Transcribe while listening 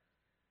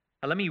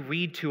Let me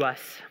read to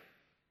us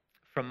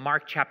from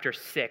Mark chapter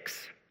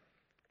 6,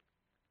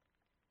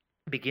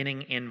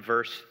 beginning in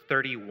verse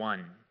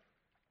 31.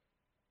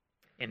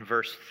 In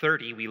verse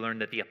 30, we learn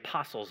that the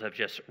apostles have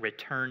just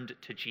returned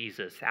to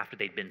Jesus after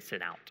they'd been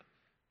sent out.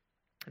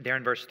 There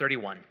in verse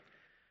 31,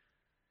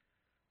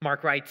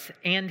 Mark writes,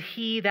 "And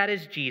he, that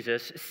is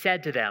Jesus,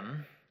 said to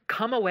them,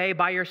 'Come away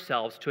by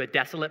yourselves to a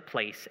desolate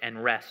place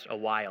and rest a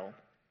while.'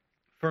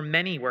 For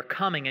many were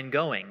coming and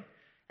going,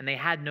 and they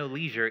had no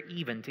leisure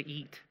even to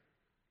eat.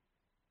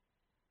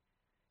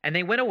 And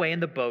they went away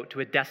in the boat to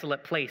a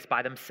desolate place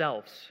by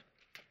themselves.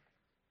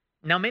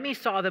 Now many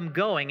saw them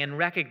going and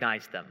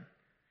recognized them,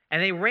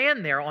 and they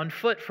ran there on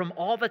foot from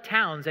all the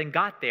towns and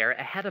got there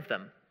ahead of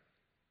them.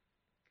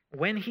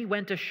 When he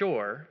went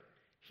ashore,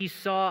 he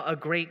saw a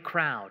great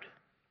crowd,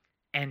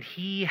 and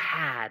he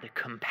had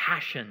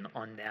compassion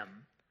on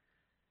them,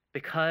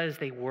 because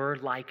they were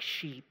like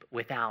sheep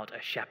without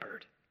a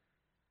shepherd.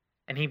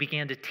 And he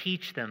began to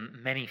teach them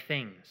many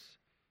things.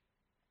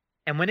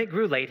 And when it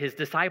grew late, his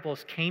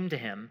disciples came to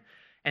him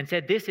and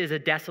said, 'This is a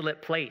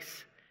desolate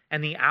place,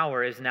 and the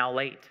hour is now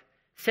late.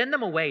 Send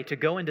them away to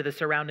go into the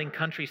surrounding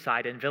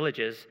countryside and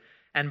villages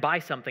and buy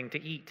something to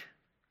eat.'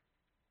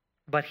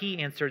 But he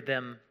answered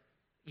them,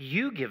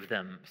 'You give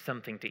them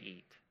something to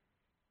eat.'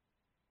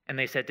 And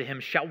they said to him,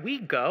 'Shall we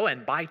go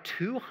and buy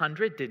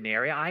 200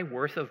 denarii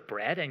worth of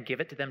bread and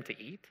give it to them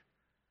to eat?'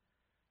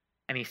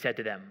 And he said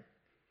to them,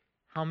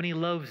 'How many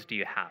loaves do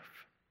you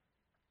have?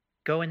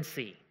 Go and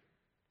see.'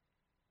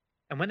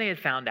 And when they had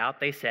found out,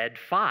 they said,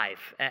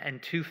 5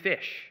 and 2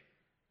 fish.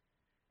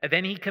 And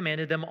then he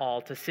commanded them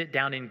all to sit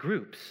down in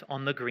groups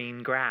on the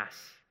green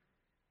grass.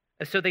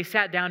 So they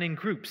sat down in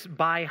groups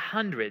by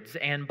hundreds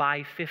and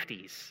by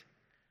 50s.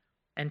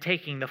 And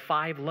taking the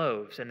 5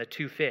 loaves and the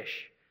 2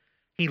 fish,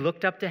 he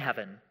looked up to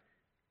heaven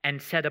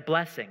and said a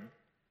blessing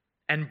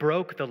and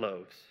broke the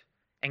loaves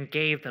and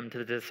gave them to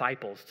the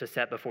disciples to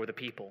set before the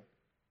people.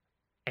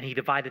 And he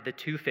divided the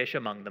 2 fish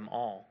among them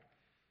all.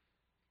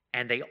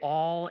 And they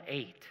all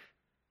ate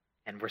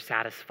and were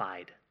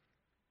satisfied.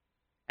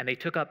 And they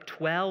took up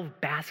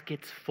 12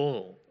 baskets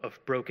full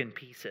of broken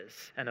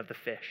pieces and of the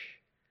fish.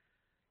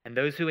 And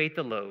those who ate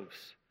the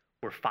loaves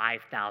were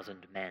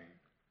 5,000 men.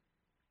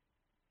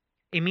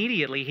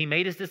 Immediately he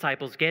made his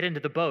disciples get into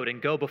the boat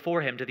and go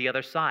before him to the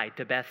other side,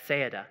 to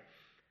Bethsaida,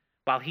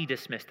 while he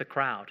dismissed the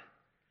crowd.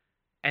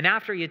 And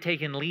after he had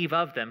taken leave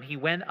of them, he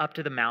went up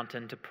to the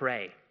mountain to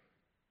pray.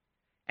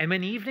 And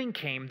when evening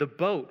came, the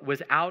boat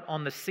was out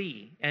on the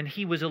sea, and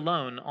he was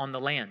alone on the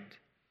land.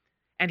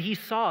 And he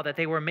saw that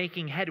they were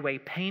making headway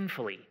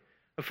painfully,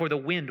 for the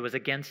wind was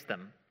against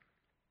them.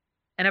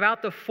 And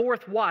about the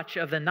 4th watch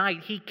of the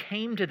night, he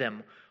came to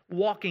them,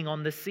 walking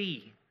on the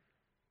sea.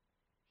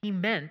 He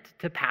meant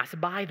to pass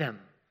by them.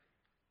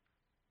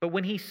 But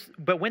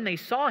when they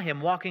saw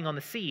him walking on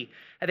the sea,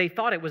 they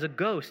thought it was a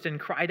ghost and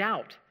cried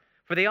out,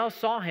 for they all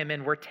saw him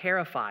and were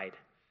terrified.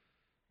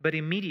 But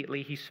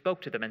immediately he spoke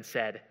to them and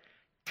said,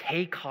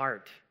 'Take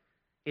heart,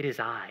 it is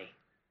I.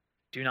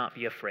 Do not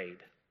be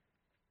afraid.'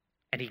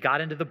 And he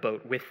got into the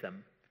boat with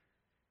them,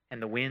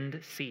 and the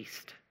wind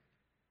ceased.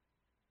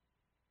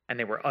 And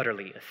they were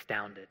utterly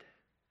astounded,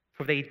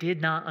 for they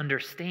did not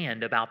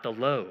understand about the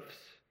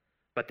loaves,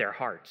 but their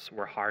hearts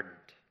were hardened.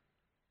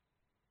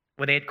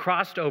 When they had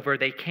crossed over,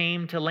 they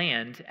came to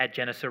land at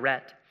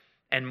Gennesaret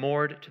and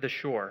moored to the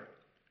shore.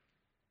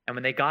 And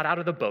when they got out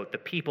of the boat, the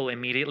people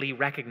immediately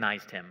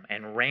recognized him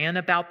and ran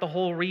about the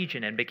whole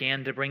region and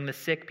began to bring the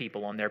sick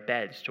people on their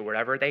beds to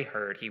wherever they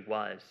heard he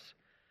was.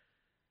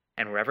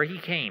 And wherever he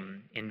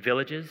came, in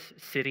villages,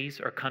 cities,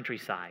 or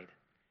countryside,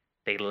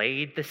 they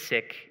laid the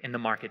sick in the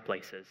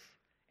marketplaces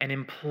and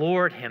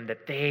implored him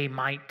that they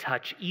might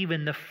touch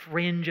even the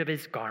fringe of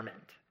his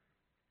garment.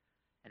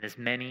 And as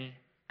many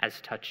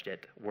as touched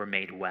it were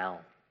made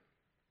well.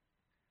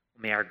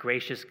 May our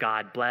gracious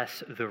God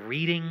bless the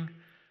reading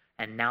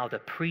and now the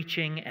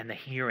preaching and the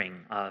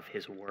hearing of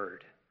his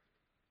word.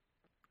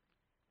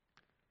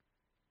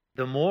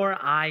 The more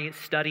I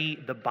study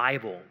the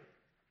Bible,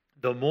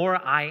 the more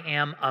I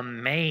am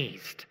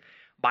amazed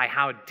by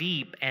how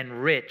deep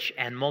and rich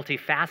and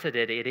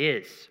multifaceted it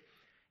is,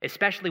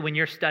 especially when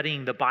you're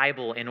studying the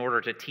Bible in order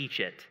to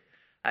teach it.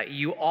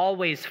 You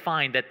always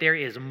find that there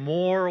is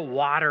more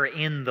water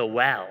in the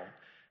well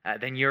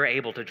than you're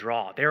able to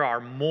draw. There are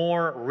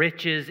more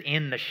riches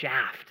in the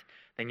shaft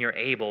than you're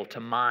able to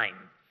mine.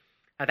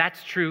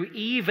 That's true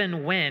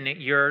even when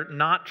you're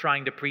not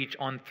trying to preach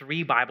on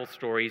 3 Bible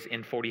stories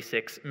in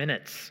 46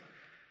 minutes.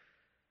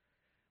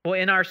 Well,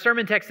 in our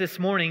sermon text this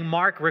morning,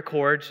 Mark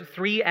records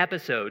 3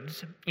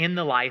 episodes in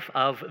the life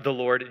of the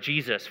Lord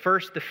Jesus.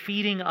 First, the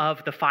feeding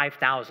of the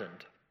 5,000.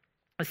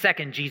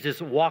 Second,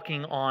 Jesus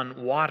walking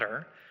on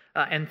water.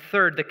 And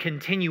third, the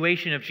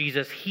continuation of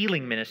Jesus'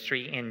 healing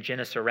ministry in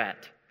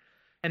Gennesaret.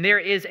 And there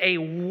is a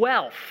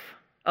wealth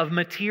of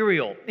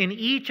material in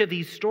each of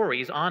these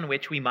stories on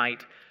which we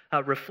might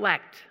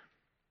reflect.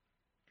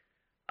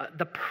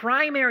 The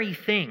primary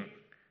thing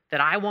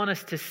that I want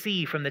us to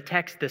see from the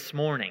text this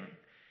morning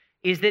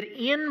is that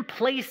in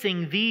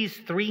placing these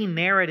 3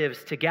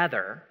 narratives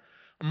together,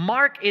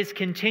 Mark is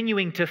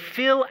continuing to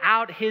fill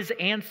out his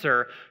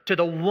answer to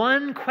the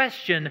one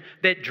question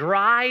that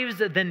drives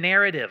the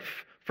narrative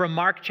from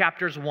Mark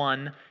chapters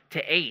 1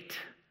 to 8.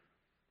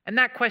 And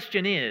that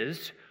question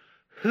is,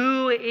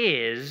 who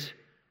is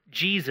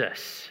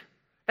Jesus?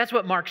 That's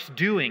what Mark's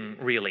doing,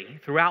 really,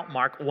 throughout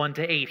Mark 1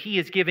 to 8. He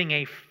is giving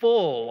a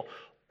full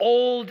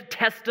Old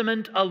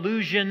Testament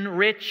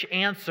allusion-rich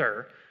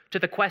answer to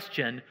the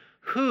question,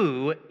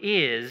 who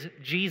is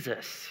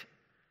Jesus?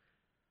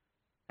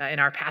 In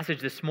our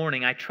passage this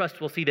morning, I trust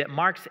we'll see that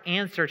Mark's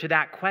answer to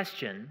that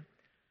question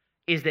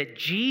is that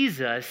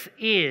Jesus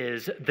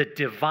is the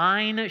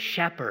divine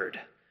shepherd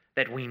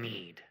that we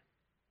need.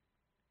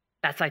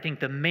 That's, I think,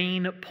 the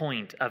main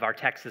point of our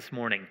text this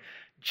morning.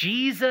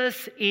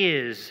 Jesus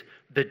is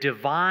the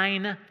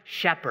divine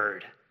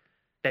shepherd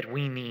that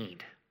we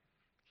need.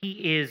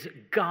 He is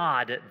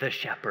God the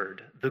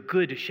shepherd, the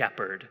good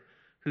shepherd,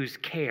 whose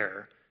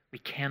care we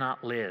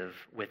cannot live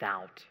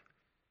without.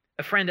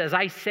 Friend, as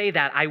I say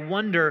that, I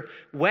wonder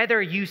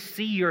whether you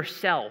see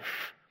yourself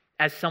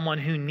as someone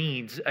who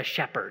needs a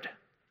shepherd.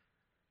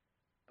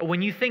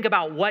 When you think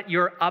about what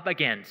you're up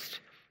against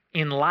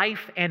in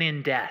life and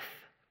in death,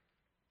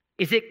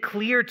 is it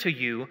clear to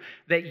you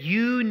that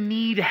you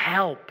need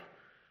help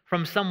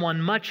from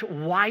someone much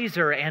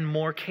wiser and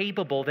more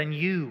capable than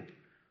you?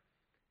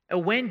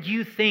 When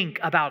you think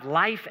about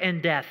life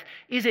and death,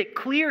 is it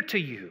clear to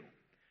you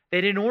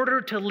that in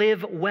order to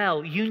live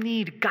well, you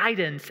need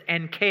guidance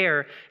and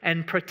care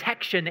and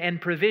protection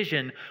and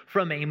provision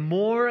from a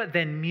more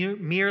than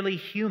merely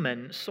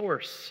human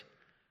source?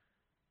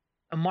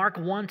 Mark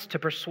wants to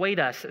persuade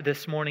us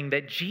this morning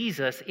that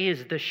Jesus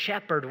is the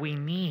shepherd we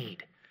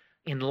need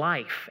in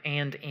life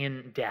and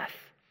in death.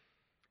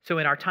 So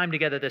in our time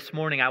together this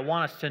morning, I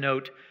want us to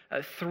note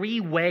 3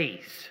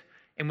 ways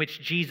in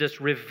which Jesus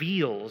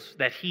reveals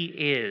that he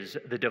is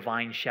the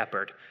divine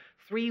shepherd.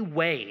 3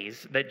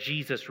 ways that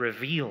Jesus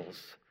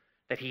reveals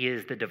that he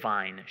is the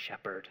divine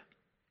shepherd.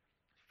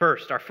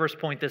 First, our first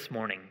point this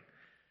morning,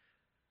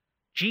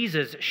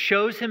 Jesus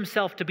shows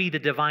himself to be the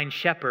divine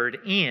shepherd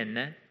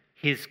in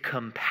his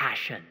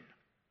compassion.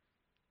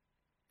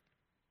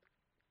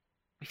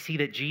 We see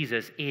that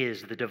Jesus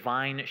is the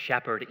divine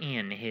shepherd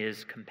in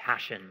his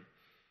compassion.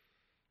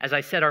 As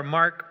I said,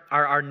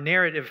 our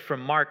narrative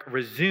from Mark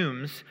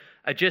resumes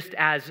just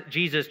as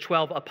Jesus'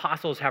 12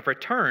 apostles have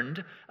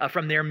returned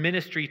from their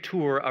ministry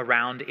tour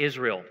around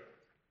Israel.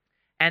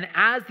 And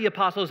as the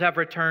apostles have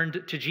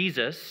returned to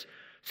Jesus,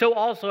 so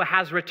also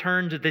has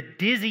returned the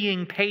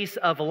dizzying pace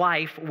of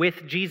life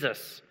with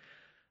Jesus.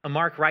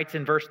 Mark writes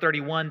in verse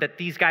 31 that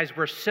these guys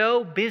were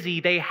so busy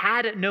they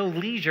had no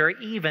leisure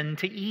even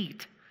to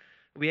eat.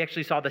 We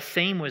actually saw the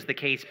same was the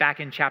case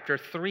back in chapter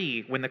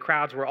 3 when the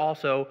crowds were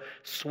also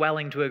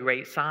swelling to a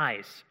great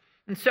size.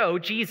 And so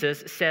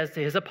Jesus says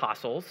to his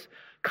apostles,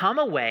 "Come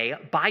away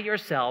by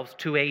yourselves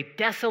to a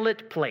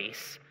desolate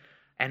place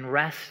and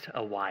rest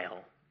a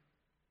while."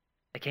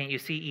 Can't you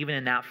see even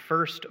in that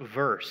first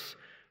verse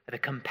the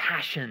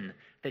compassion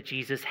that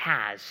Jesus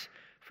has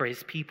for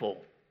his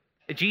people?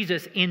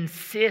 Jesus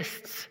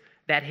insists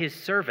that his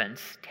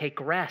servants take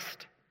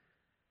rest.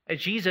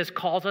 Jesus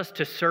calls us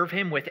to serve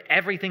him with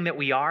everything that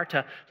we are,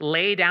 to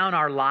lay down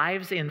our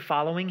lives in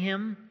following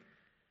him.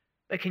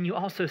 But can you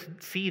also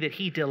see that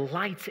he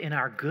delights in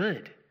our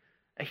good?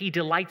 He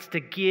delights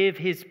to give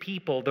his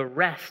people the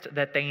rest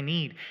that they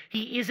need.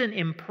 He isn't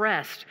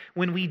impressed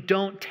when we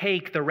don't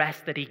take the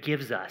rest that he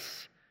gives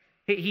us.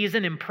 He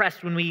isn't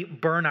impressed when we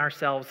burn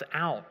ourselves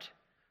out.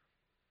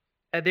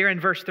 There in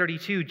verse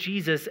 32,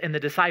 Jesus and the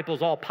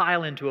disciples all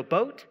pile into a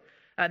boat.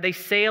 They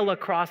sail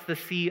across the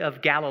Sea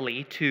of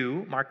Galilee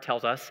to, Mark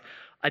tells us,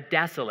 a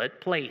desolate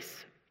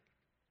place.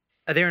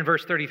 There in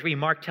verse 33,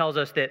 Mark tells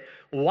us that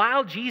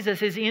while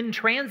Jesus is in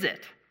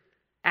transit,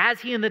 as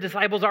he and the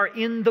disciples are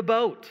in the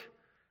boat,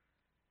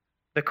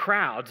 the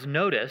crowds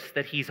notice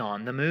that he's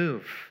on the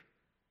move.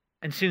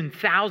 And soon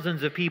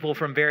thousands of people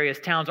from various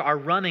towns are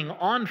running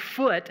on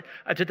foot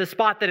to the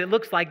spot that it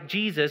looks like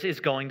Jesus is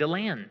going to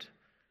land.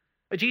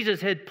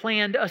 Jesus had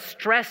planned a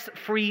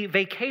stress-free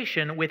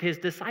vacation with his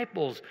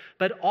disciples,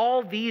 but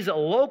all these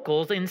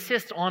locals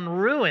insist on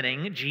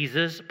ruining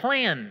Jesus'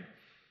 plan.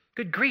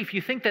 Good grief,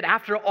 you think that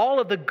after all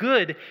of the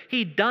good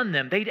he'd done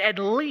them, they'd at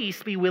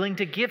least be willing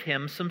to give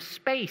him some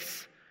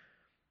space.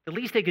 The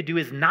least they could do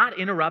is not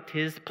interrupt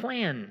his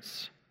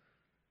plans.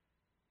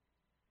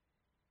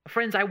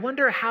 Friends, I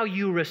wonder how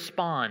you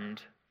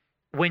respond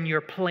when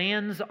your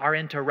plans are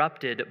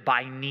interrupted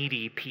by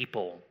needy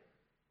people.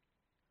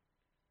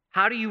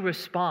 How do you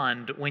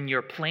respond when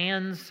your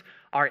plans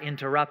are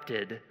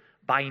interrupted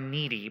by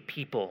needy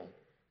people?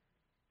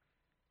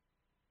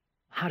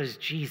 How does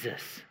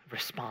Jesus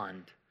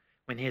respond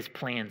when his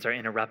plans are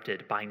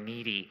interrupted by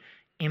needy,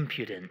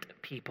 impudent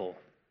people?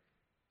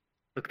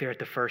 Look there at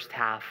the first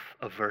half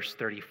of verse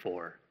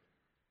 34.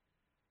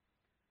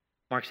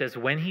 Mark says,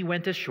 "When he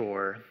went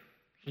ashore,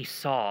 he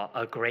saw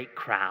a great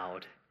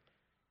crowd,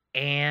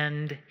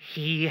 and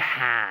he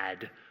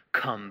had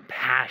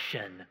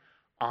compassion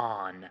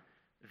on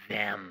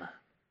them."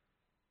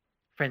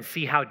 Friends,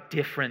 see how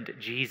different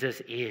Jesus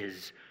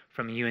is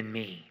from you and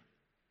me.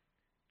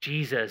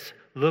 Jesus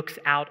looks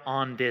out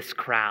on this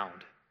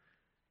crowd.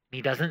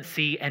 He doesn't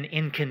see an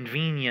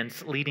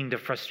inconvenience leading to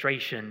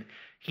frustration.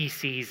 He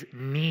sees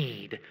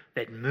need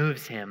that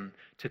moves him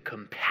to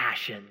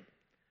compassion,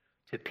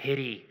 to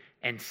pity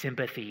and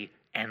sympathy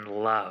and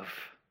love.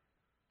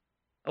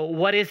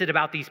 What is it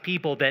about these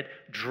people that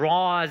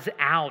draws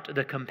out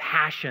the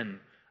compassion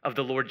of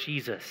the Lord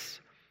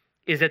Jesus?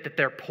 Is it that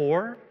they're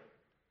poor?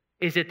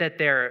 Is it that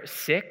they're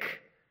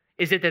sick?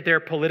 Is it that they're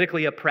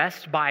politically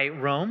oppressed by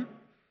Rome?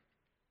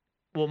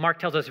 Well, Mark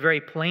tells us very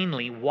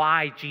plainly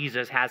why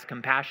Jesus has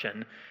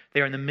compassion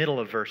there in the middle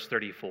of verse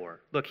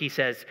 34. Look, he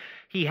says,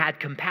 he had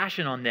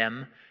compassion on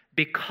them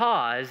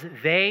because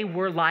they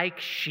were like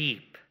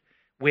sheep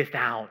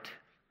without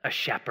a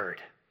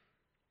shepherd.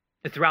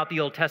 Throughout the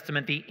Old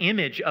Testament, the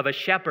image of a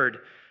shepherd,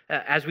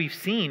 as we've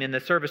seen in the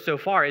service so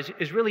far,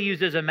 is really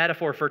used as a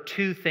metaphor for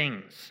two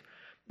things.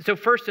 So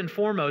first and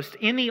foremost,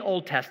 in the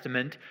Old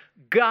Testament,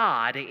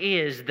 God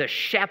is the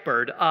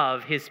shepherd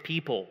of his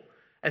people.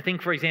 I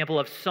think, for example,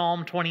 of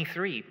Psalm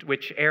 23,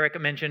 which Eric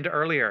mentioned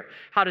earlier.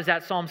 How does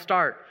that psalm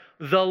start?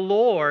 The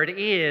Lord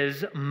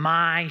is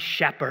my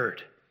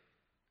shepherd.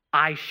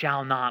 I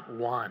shall not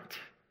want.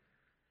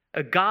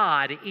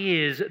 God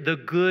is the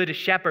good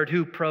shepherd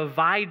who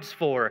provides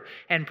for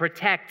and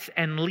protects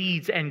and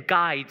leads and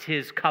guides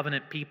his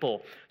covenant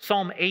people.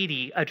 Psalm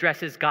 80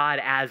 addresses God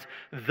as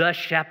the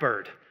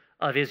shepherd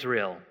of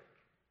Israel.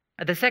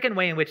 The second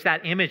way in which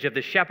that image of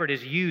the shepherd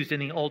is used in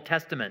the Old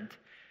Testament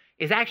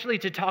is actually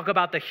to talk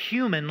about the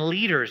human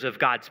leaders of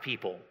God's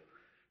people.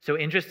 So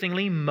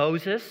interestingly,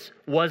 Moses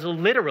was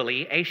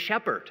literally a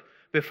shepherd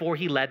before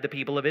he led the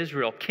people of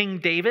Israel. King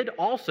David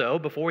also,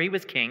 before he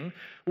was king,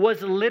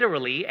 was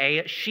literally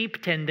a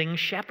sheep-tending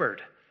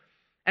shepherd.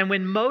 And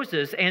when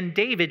Moses and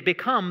David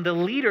become the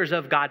leaders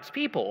of God's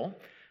people,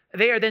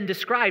 they are then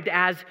described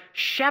as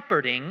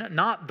shepherding,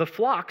 not the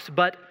flocks,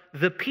 but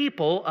the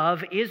people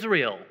of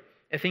Israel.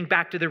 I think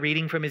back to the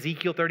reading from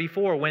Ezekiel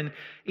 34, when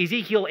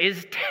Ezekiel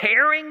is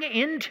tearing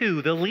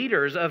into the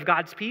leaders of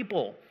God's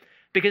people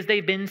because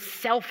they've been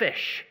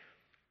selfish.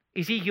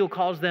 Ezekiel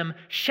calls them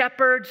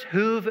shepherds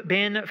who've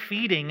been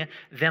feeding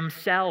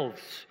themselves.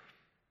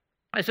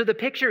 And so the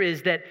picture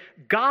is that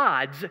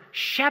God's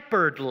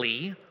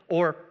shepherdly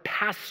or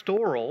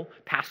pastoral,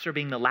 pastor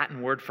being the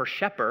Latin word for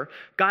shepherd,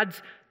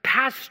 God's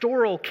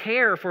pastoral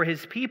care for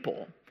his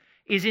people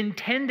is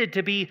intended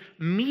to be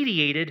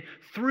mediated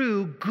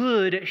through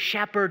good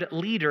shepherd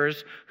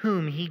leaders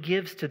whom he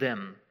gives to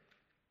them.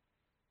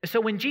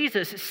 So when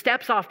Jesus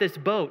steps off this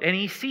boat and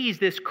he sees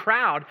this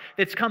crowd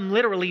that's come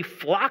literally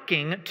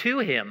flocking to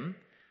him,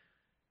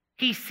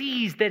 he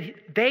sees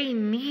that they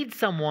need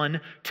someone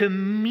to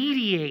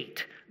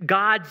mediate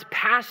God's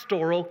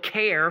pastoral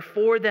care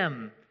for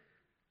them.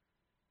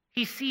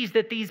 He sees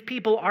that these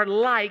people are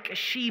like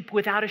sheep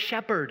without a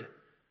shepherd.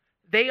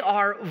 They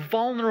are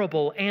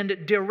vulnerable and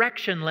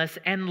directionless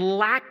and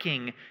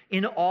lacking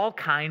in all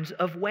kinds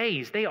of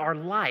ways. We are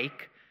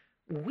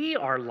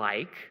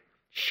like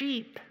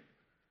sheep.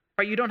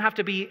 Right? You don't have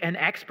to be an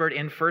expert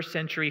in first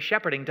century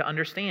shepherding to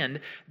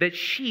understand that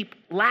sheep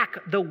lack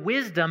the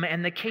wisdom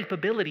and the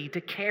capability to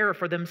care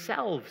for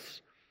themselves.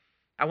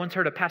 I once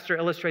heard a pastor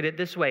illustrate it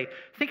this way.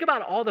 Think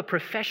about all the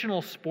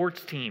professional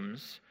sports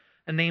teams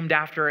named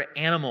after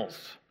animals.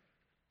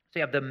 So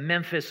you have the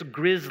Memphis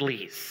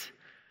Grizzlies,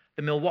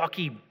 the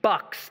Milwaukee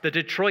Bucks, the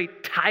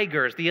Detroit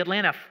Tigers, the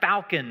Atlanta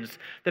Falcons,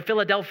 the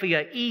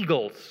Philadelphia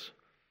Eagles.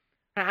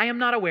 I am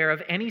not aware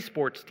of any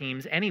sports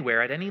teams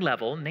anywhere at any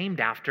level named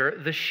after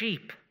the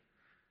sheep.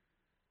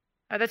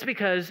 That's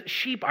because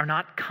sheep are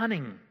not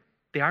cunning.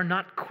 They are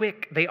not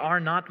quick. They are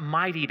not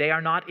mighty. They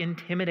are not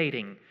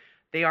intimidating.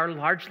 They are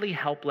largely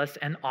helpless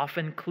and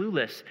often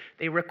clueless.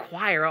 They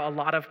require a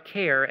lot of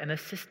care and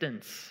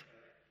assistance.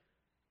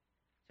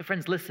 So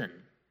friends, listen.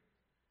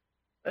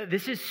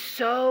 This is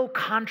so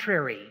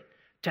contrary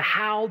to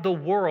how the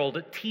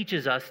world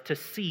teaches us to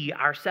see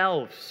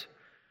ourselves.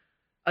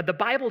 The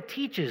Bible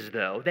teaches,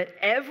 though, that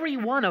every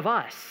one of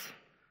us,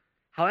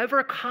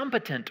 however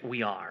competent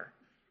we are,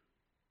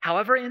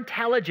 however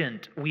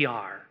intelligent we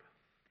are,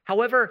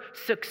 however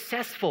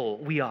successful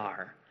we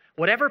are,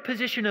 whatever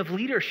position of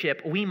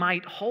leadership we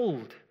might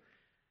hold,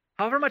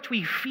 however much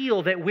we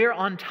feel that we're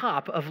on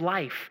top of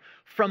life,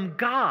 from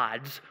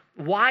God's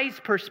wise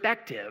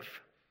perspective,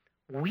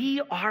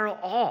 we are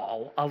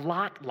all a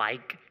lot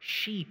like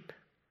sheep.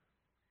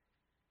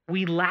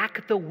 We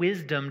lack the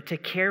wisdom to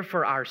care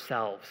for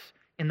ourselves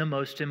in the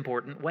most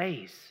important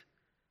ways.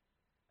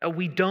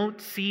 We don't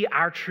see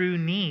our true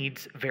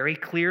needs very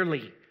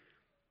clearly.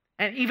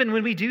 And even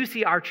when we do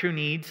see our true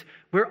needs,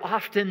 we're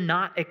often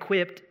not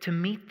equipped to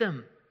meet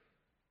them.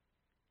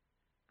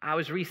 I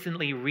was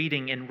recently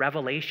reading in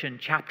Revelation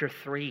chapter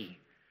 3,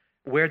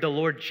 where the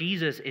Lord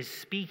Jesus is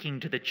speaking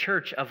to the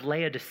church of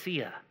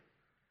Laodicea.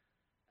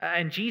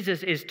 And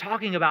Jesus is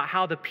talking about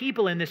how the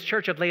people in this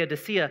church of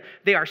Laodicea,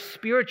 they are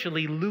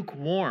spiritually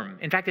lukewarm.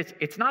 In fact,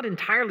 it's not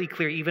entirely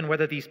clear even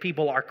whether these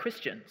people are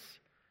Christians.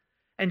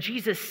 And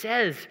Jesus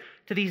says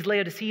to these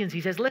Laodiceans.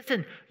 He says,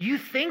 listen, you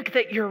think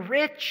that you're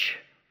rich.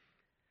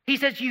 He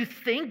says, you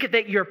think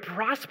that you're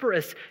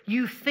prosperous.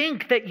 You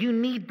think that you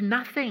need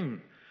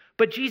nothing.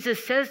 But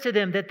Jesus says to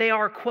them that they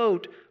are,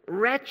 quote,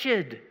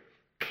 wretched,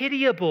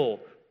 pitiable,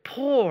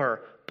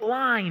 poor,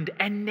 blind,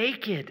 and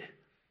naked.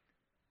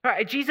 All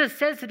right, Jesus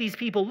says to these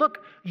people,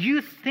 look,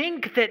 you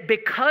think that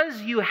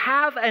because you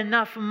have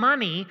enough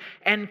money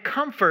and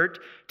comfort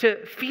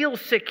to feel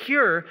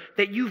secure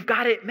that you've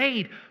got it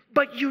made,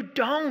 but you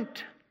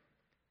don't.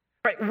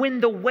 Right? When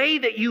the way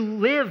that you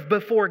live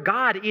before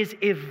God is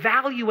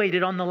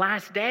evaluated on the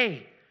last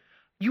day,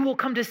 you will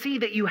come to see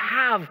that you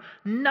have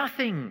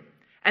nothing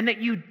and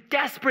that you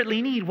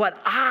desperately need what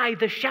I,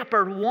 the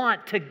shepherd,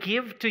 want to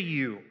give to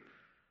you.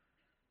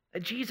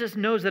 Jesus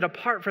knows that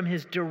apart from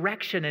his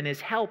direction and his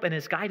help and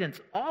his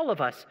guidance, all of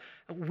us,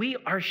 we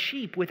are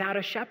sheep without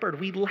a shepherd.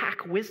 We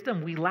lack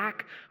wisdom. We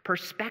lack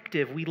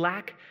perspective. We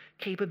lack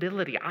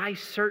capability. I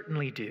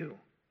certainly do.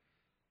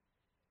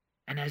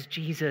 And as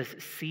Jesus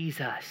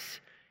sees us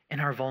in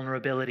our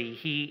vulnerability,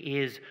 he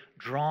is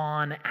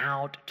drawn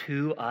out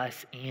to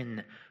us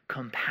in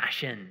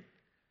compassion.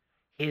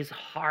 His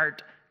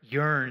heart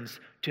yearns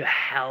to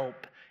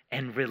help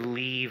and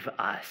relieve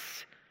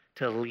us,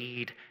 to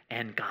lead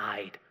and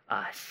guide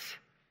us.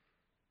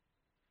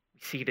 We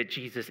see that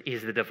Jesus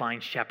is the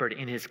divine shepherd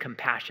in his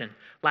compassion.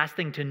 Last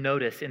thing to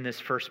notice in this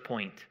first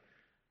point,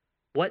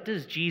 what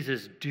does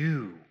Jesus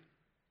do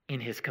in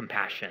his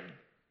compassion?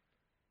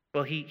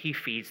 Well, he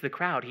feeds the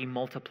crowd. He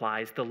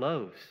multiplies the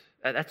loaves.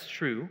 That's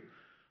true.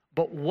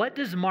 But what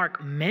does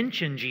Mark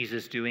mention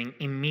Jesus doing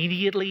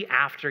immediately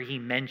after he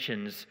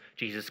mentions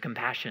Jesus'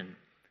 compassion?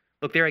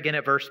 Look there again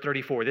at verse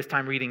 34, this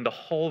time reading the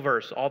whole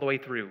verse all the way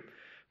through.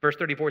 Verse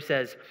 34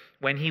 says,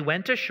 when he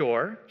went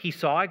ashore, he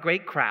saw a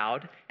great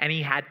crowd, and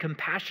he had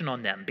compassion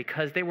on them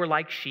because they were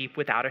like sheep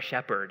without a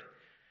shepherd.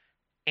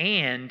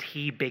 And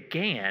he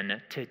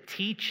began to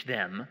teach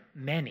them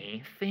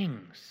many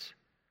things.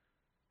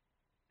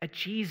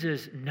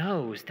 Jesus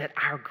knows that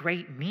our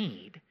great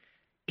need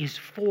is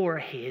for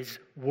his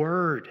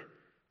word,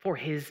 for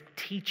his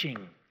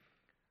teaching.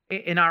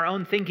 In our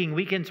own thinking,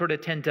 we can sort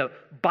of tend to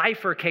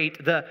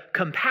bifurcate the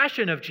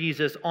compassion of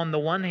Jesus on the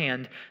one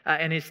hand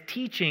and his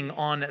teaching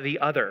on the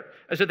other.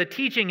 So the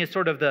teaching is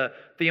sort of the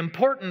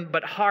important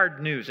but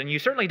hard news. And you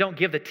certainly don't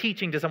give the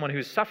teaching to someone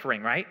who's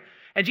suffering, right?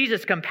 And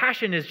Jesus'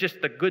 compassion is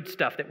just the good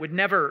stuff that would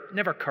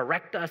never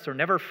correct us or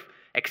never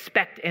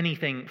expect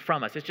anything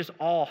from us. It's just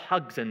all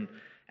hugs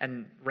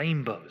and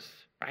rainbows,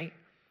 right?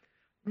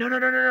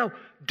 No.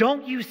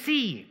 Don't you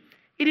see?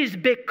 It is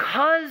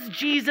because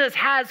Jesus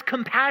has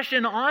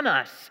compassion on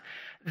us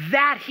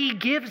that he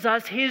gives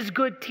us his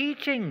good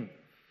teaching,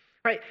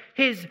 right?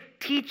 His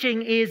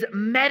teaching is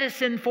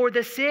medicine for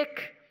the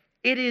sick.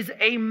 It is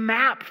a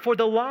map for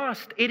the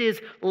lost. It is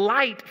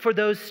light for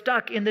those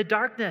stuck in the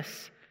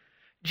darkness.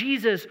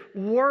 Jesus'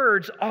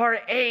 words are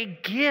a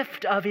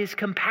gift of his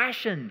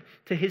compassion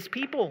to his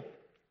people.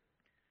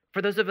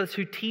 For those of us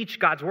who teach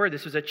God's word,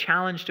 this was a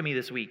challenge to me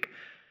this week.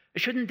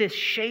 Shouldn't this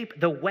shape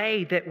the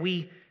way that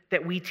we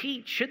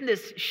teach? Shouldn't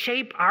this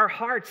shape our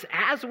hearts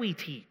as we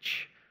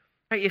teach?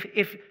 Right?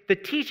 If the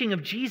teaching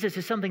of Jesus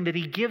is something that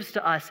he gives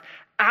to us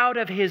out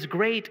of his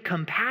great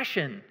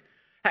compassion,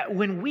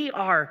 when we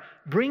are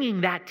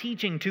bringing that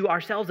teaching to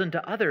ourselves and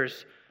to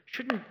others,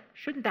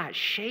 shouldn't that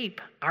shape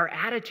our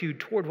attitude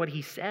toward what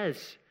he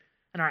says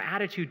and our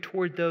attitude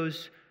toward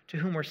those to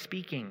whom we're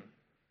speaking?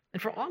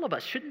 And for all of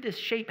us, shouldn't this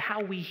shape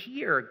how we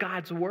hear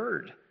God's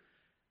word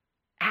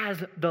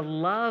as the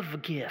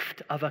love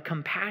gift of a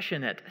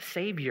compassionate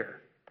Savior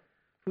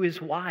who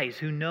is wise,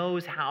 who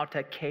knows how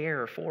to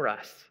care for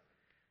us?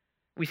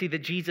 We see that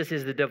Jesus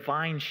is the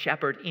divine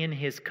shepherd in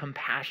his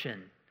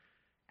compassion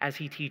as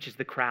he teaches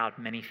the crowd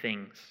many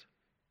things.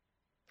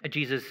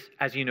 Jesus,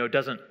 as you know,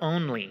 doesn't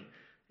only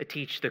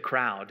teach the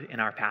crowd in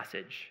our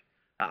passage.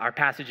 Our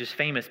passage is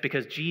famous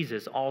because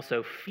Jesus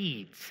also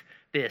feeds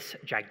this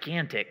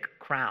gigantic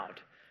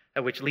crowd,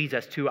 which leads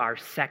us to our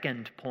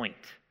second point.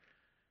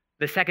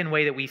 The second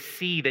way that we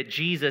see that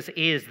Jesus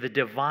is the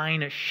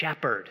divine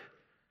shepherd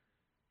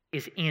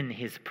is in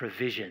his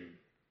provision.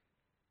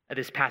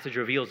 This passage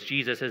reveals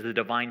Jesus as the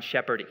divine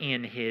shepherd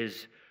in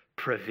his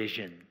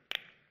provision.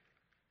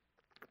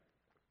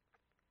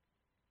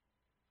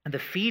 The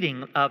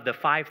feeding of the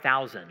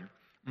 5,000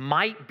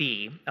 might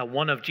be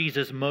one of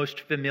Jesus'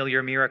 most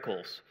familiar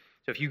miracles.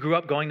 So if you grew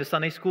up going to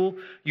Sunday school,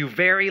 you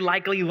very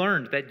likely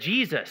learned that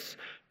Jesus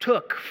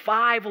took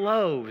 5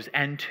 loaves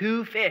and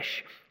 2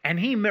 fish, and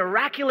he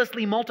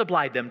miraculously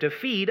multiplied them to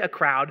feed a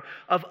crowd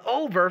of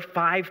over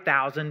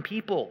 5,000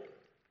 people.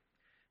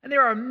 And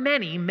there are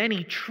many,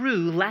 many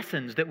true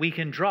lessons that we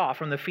can draw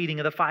from the feeding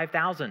of the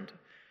 5,000.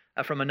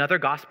 From another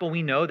gospel,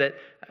 we know that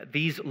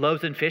these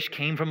loaves and fish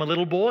came from a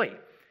little boy.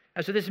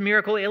 So this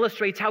miracle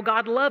illustrates how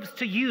God loves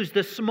to use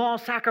the small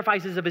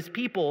sacrifices of his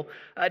people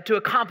to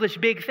accomplish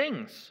big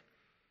things.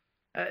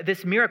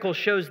 This miracle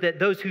shows that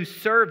those who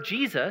serve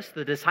Jesus,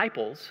 the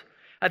disciples,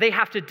 they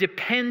have to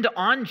depend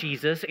on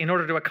Jesus in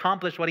order to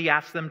accomplish what he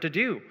asks them to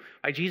do.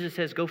 Right? Jesus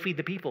says, go feed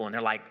the people. And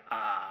they're like,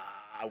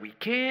 we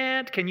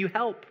can't. Can you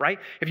help, right?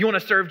 If you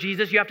want to serve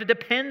Jesus, you have to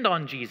depend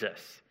on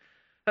Jesus.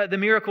 The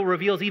miracle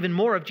reveals even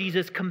more of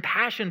Jesus'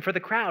 compassion for the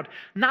crowd.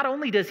 Not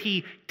only does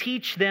he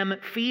teach them,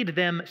 feed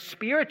them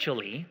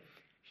spiritually,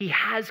 he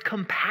has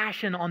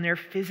compassion on their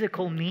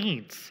physical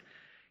needs.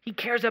 He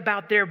cares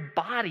about their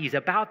bodies,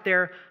 about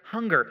their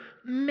hunger.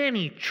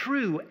 Many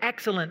true,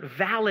 excellent,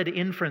 valid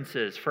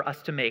inferences for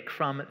us to make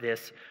from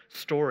this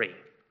story.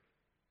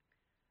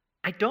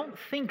 I don't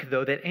think,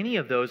 though, that any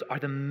of those are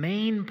the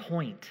main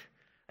point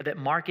that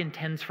Mark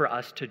intends for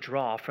us to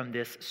draw from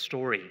this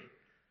story.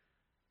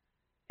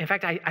 In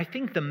fact, I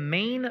think the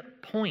main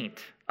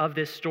point of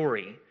this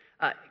story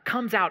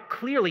comes out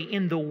clearly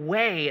in the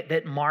way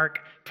that Mark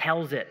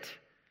tells it.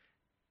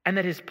 And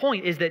that his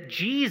point is that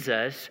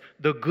Jesus,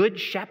 the Good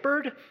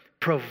Shepherd,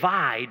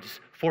 provides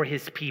for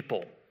his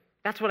people.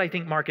 That's what I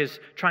think Mark is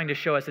trying to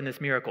show us in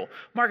this miracle.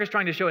 Mark is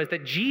trying to show us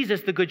that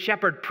Jesus, the Good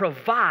Shepherd,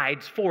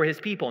 provides for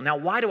his people. Now,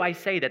 why do I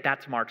say that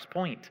that's Mark's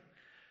point?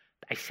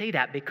 I say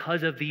that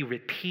because of the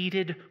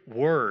repeated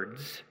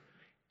words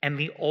and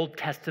the Old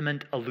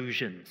Testament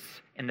allusions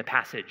in the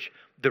passage.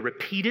 The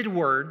repeated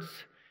words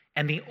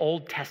and the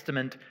Old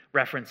Testament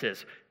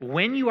references.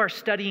 When you are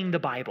studying the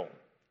Bible,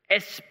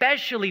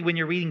 especially when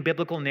you're reading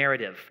biblical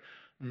narrative,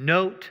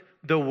 note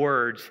the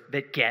words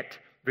that get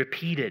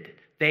repeated.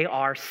 They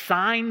are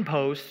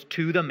signposts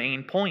to the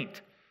main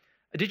point.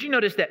 Did you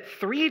notice that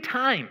 3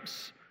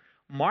 times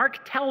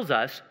Mark tells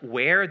us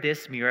where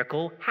this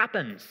miracle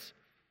happens?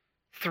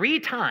 3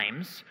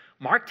 times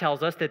Mark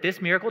tells us that this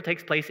miracle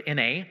takes place in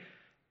a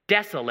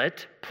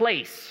desolate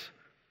place.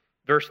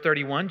 Verse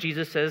 31,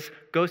 Jesus says,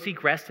 go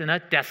seek rest in a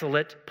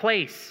desolate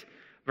place.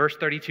 Verse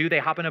 32, they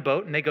hop in a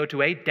boat and they go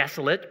to a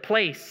desolate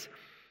place.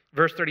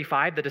 Verse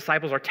 35, the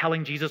disciples are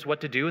telling Jesus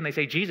what to do, and they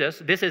say,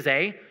 Jesus, this is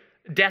a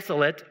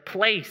desolate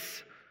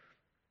place.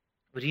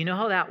 But do you know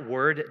how that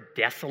word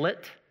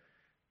desolate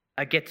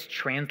gets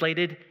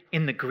translated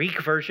in the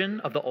Greek version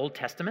of the Old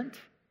Testament?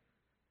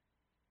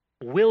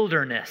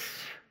 Wilderness.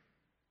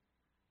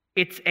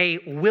 It's a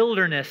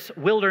wilderness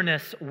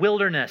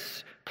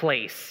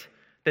place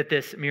that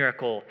this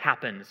miracle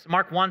happens.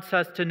 Mark wants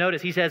us to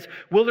notice. He says,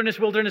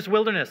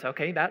 wilderness.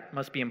 Okay, that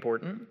must be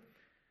important.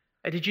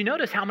 Did you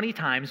notice how many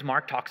times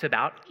Mark talks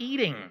about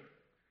eating?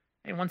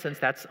 In one sense,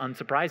 that's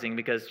unsurprising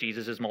because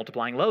Jesus is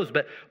multiplying loaves.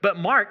 But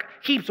Mark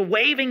keeps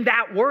waving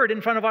that word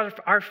in front of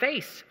our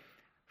face.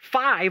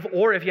 5,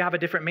 or if you have a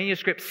different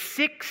manuscript,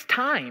 6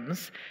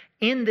 times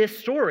in this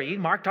story,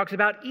 Mark talks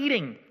about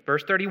eating.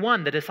 Verse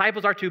 31, the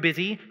disciples are too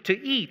busy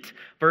to eat.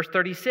 Verse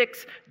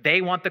 36,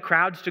 they want the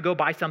crowds to go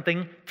buy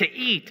something to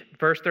eat.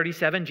 Verse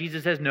 37,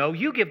 Jesus says, no,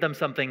 you give them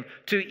something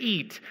to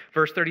eat.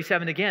 Verse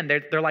 37 again,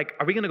 they're like,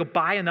 are we going to go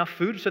buy enough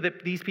food so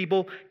that these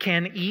people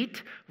can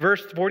eat?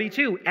 Verse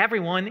 42,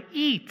 everyone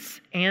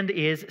eats and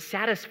is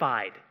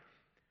satisfied.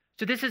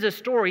 So this is a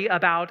story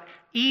about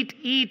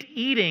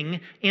eating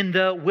in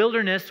the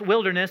wilderness,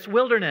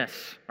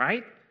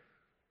 right?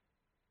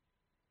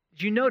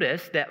 Did you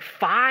notice that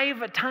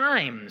 5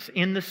 times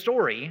in the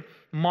story,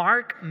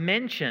 Mark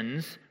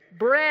mentions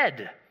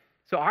bread?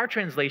 So our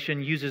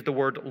translation uses the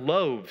word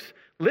loaves.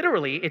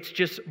 Literally, it's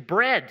just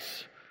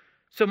breads.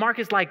 So Mark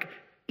is like,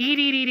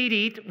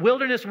 eat,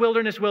 wilderness,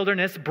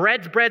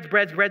 breads.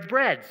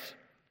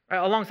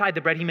 Alongside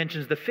the bread, he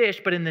mentions the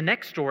fish, but in the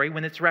next story,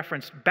 when it's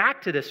referenced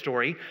back to this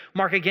story,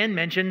 Mark again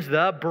mentions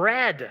the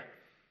bread.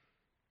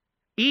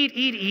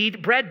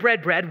 Eat,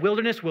 bread,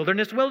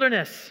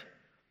 wilderness.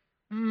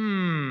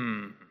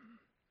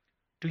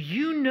 Do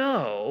you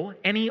know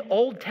any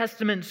Old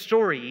Testament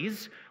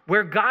stories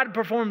where God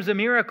performs a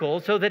miracle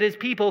so that his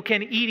people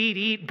can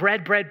eat,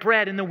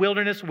 bread in the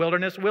wilderness?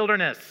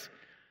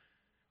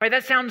 Right,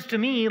 that sounds to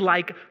me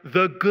like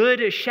the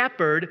Good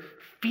Shepherd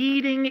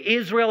feeding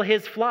Israel,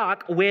 his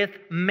flock, with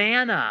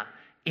manna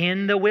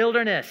in the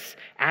wilderness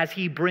as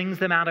he brings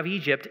them out of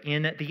Egypt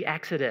in the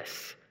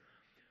Exodus.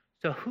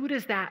 So what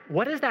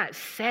does that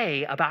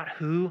say about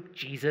who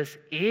Jesus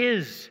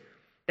is?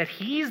 That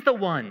he's the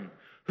one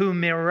who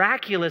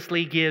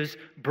miraculously gives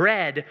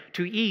bread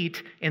to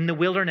eat in the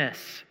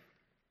wilderness.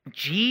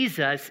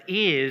 Jesus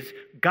is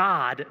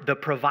God, the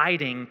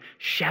providing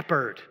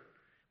shepherd.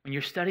 When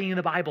you're studying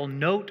the Bible,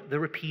 note the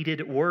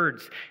repeated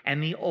words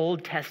and the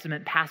Old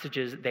Testament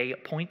passages they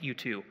point you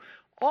to.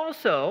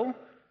 Also,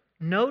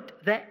 note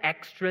the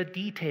extra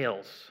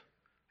details.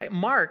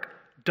 Mark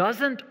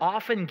doesn't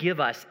often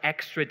give us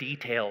extra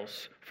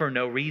details for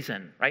no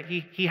reason, right?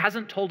 He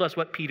hasn't told us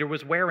what Peter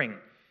was wearing.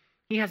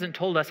 He hasn't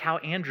told us how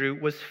Andrew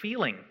was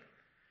feeling.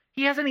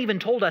 He hasn't even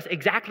told us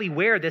exactly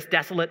where this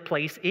desolate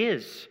place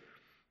is.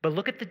 But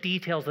look at the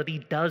details that he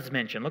does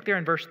mention. Look there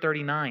in verse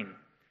 39.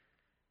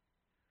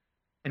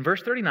 In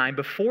verse 39,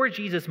 before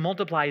Jesus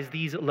multiplies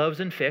these loaves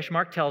and fish,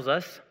 Mark tells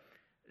us,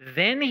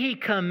 then he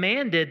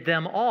commanded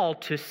them all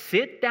to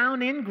sit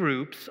down in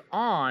groups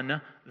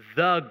on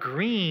the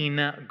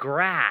green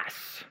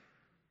grass.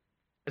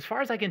 As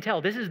far as I can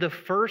tell, this is the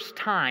first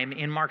time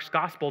in Mark's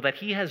gospel that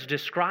he has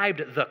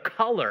described the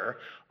color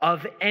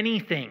of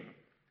anything.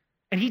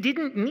 And he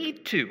didn't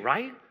need to,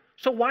 right?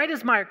 So why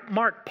does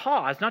Mark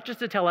pause, not just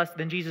to tell us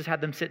then Jesus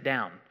had them sit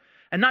down,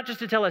 and not just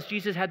to tell us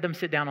Jesus had them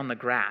sit down on the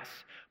grass,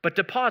 but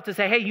to pause to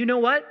say, hey, you know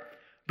what?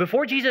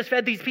 Before Jesus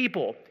fed these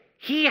people,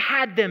 he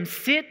had them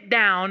sit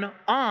down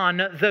on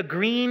the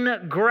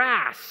green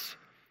grass.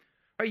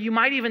 Or you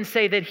might even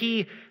say that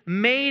he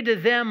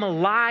made them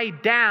lie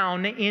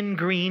down in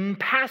green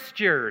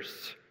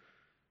pastures.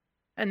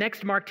 And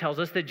next, Mark tells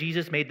us that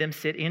Jesus made them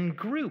sit in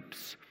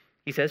groups.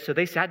 He says, so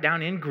they sat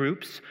down in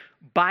groups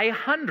by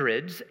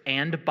hundreds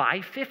and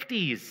by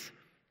fifties.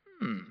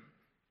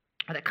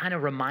 That kind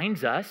of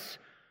reminds us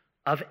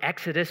of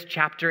Exodus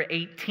chapter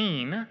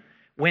 18,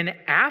 when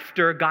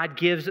after God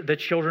gives the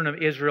children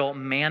of Israel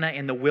manna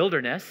in the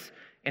wilderness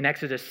in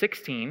Exodus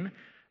 16,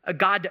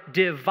 God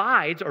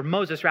divides, or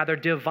Moses rather,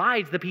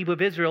 divides the people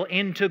of Israel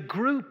into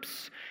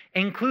groups,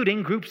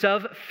 including groups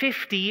of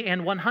 50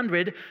 and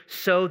 100,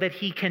 so that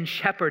he can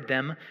shepherd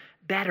them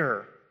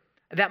better.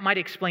 That might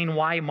explain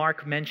why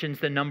Mark mentions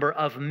the number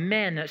of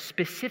men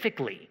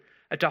specifically,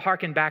 to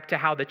hearken back to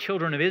how the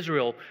children of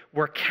Israel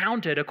were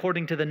counted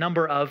according to the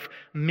number of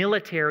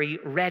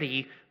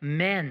military-ready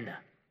men.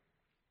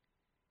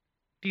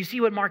 Do you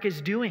see what Mark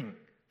is doing?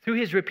 Through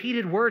his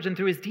repeated words and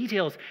through his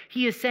details,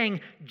 he is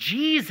saying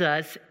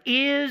Jesus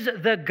is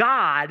the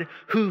God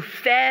who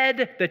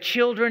fed the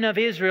children of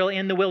Israel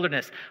in the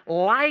wilderness.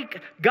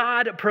 Like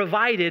God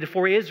provided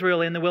for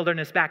Israel in the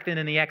wilderness back then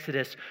in the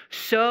Exodus,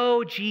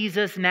 so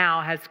Jesus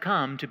now has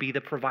come to be the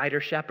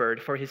provider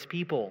shepherd for his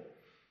people.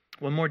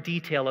 One more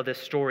detail of this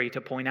story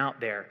to point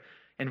out there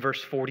in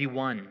verse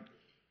 41.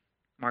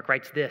 Mark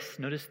writes this.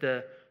 Notice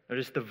the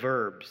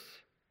verbs.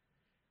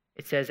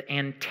 It says,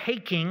 and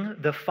taking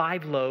the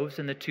 5 loaves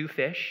and the 2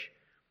 fish,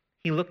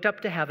 he looked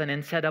up to heaven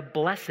and said a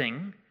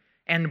blessing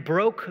and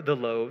broke the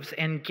loaves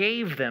and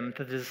gave them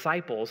to the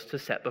disciples to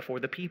set before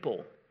the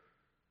people.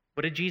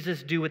 What did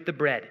Jesus do with the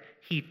bread?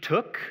 He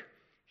took,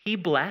 he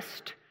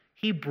blessed,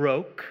 he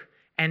broke,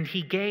 and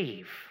he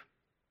gave.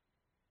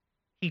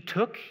 He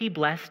took, he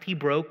blessed, he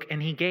broke,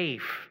 and he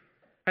gave.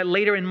 Right,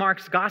 later in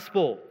Mark's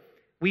gospel,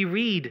 we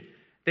read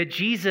that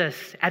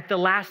Jesus at the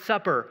Last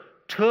Supper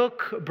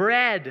took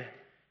bread.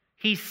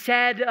 He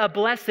said a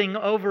blessing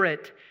over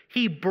it.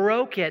 He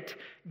broke it,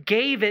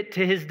 gave it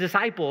to his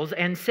disciples,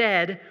 and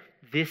said,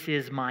 this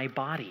is my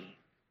body.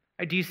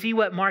 Do you see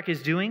what Mark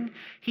is doing?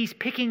 He's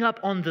picking up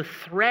on the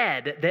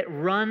thread that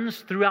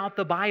runs throughout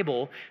the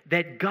Bible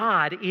that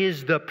God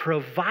is the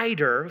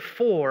provider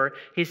for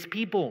his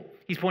people.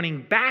 He's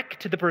pointing back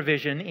to the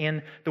provision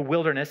in the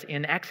wilderness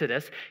in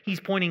Exodus.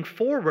 He's pointing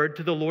forward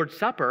to the Lord's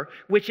Supper,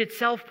 which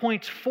itself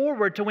points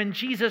forward to when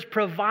Jesus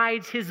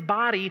provides his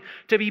body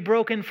to be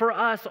broken for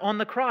us on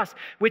the cross,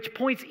 which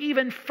points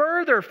even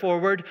further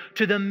forward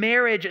to the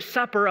marriage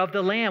supper of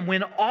the Lamb,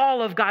 when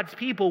all of God's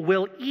people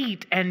will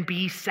eat and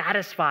be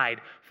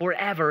satisfied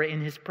forever in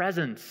his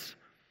presence.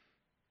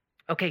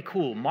 Okay,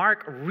 cool.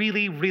 Mark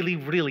really, really,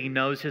 really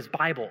knows his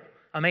Bible.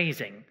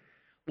 Amazing.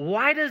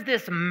 Why does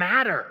this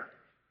matter?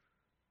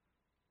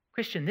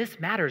 Christian, this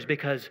matters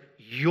because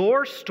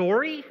your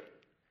story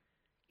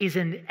is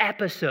an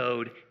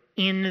episode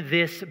in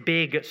this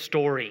big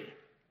story.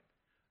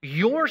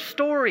 Your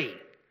story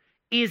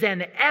is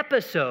an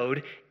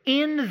episode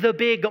in the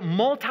big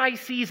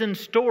multi-season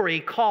story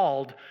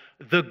called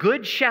The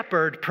Good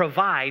Shepherd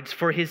Provides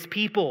for His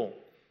People.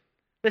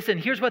 Listen,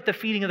 here's what the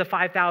feeding of the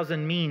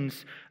 5,000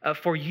 means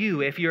for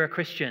you if you're a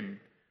Christian.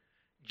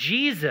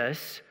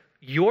 Jesus,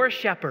 your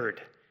shepherd,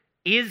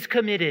 is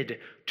committed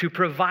to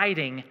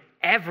providing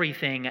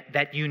everything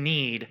that you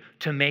need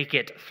to make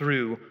it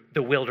through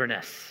the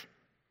wilderness.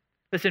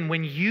 Listen,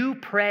 when you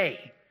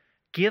pray,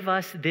 give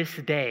us this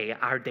day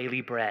our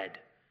daily bread,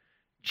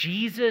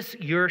 Jesus,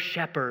 your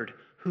shepherd,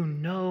 who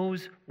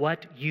knows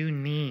what you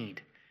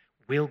need,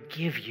 will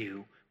give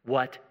you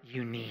what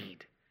you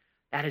need.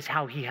 That is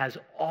how he has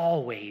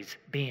always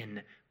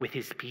been with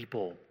his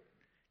people.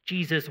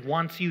 Jesus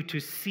wants you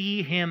to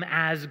see him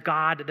as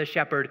God the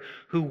shepherd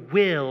who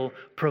will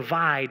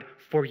provide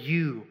for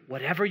you.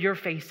 Whatever you're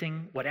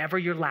facing, whatever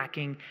you're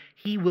lacking,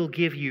 he will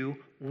give you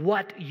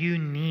what you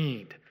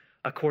need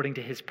according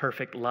to his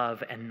perfect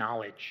love and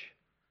knowledge.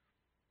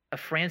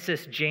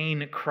 Frances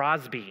Jane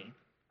Crosby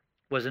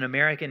was an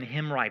American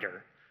hymn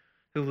writer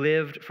who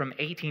lived from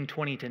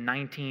 1820 to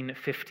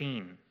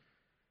 1915.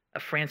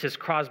 Frances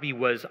Crosby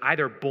was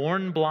either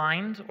born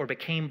blind or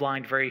became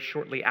blind very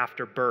shortly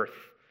after birth.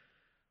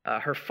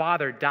 Her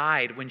father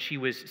died when she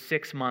was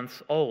 6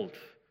 months old.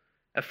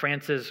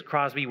 Frances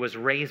Crosby was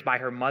raised by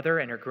her mother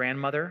and her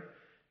grandmother.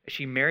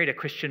 She married a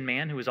Christian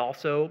man who was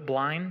also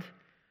blind.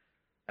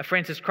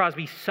 Frances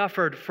Crosby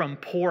suffered from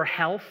poor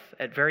health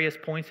at various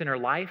points in her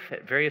life.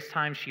 At various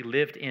times, she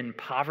lived in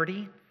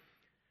poverty.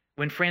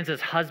 When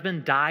Frances'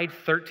 husband died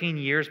 13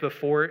 years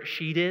before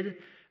she did,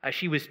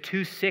 she was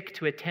too sick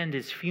to attend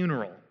his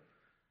funeral.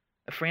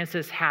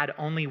 Frances had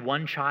only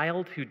one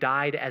child who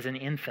died as an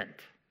infant.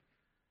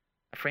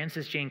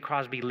 Frances Jane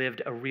Crosby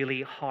lived a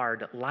really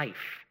hard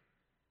life.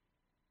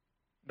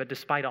 But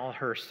despite all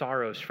her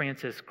sorrows,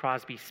 Frances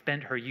Crosby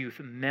spent her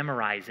youth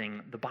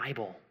memorizing the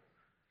Bible.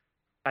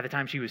 By the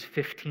time she was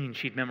 15,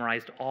 she'd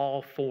memorized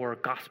all 4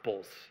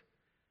 Gospels.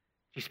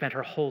 She spent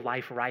her whole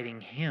life writing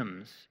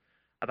hymns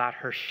about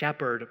her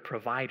shepherd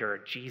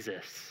provider,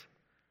 Jesus.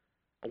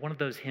 One of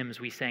those hymns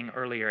we sang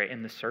earlier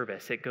in the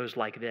service, it goes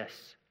like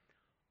this: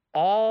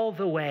 all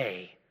the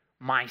way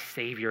my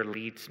Savior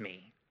leads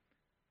me.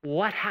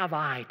 What have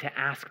I to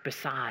ask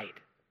beside?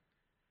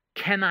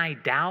 Can I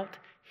doubt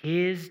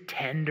his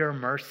tender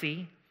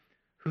mercy,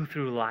 who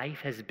through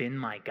life has been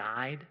my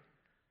guide?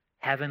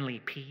 Heavenly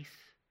peace,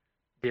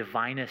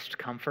 divinest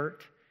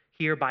comfort,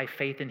 here by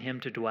faith in him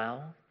to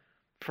dwell.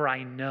 For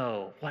I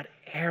know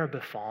whate'er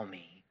befall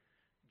me,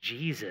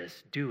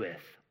 Jesus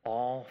doeth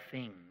all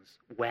things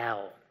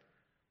well.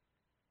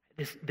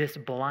 This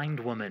blind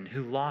woman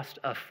who lost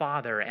a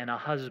father and a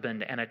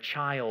husband and a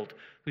child,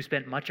 who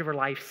spent much of her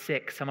life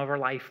sick, some of her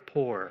life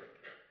poor.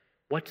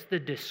 What's the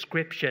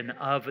description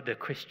of the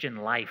Christian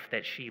life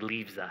that she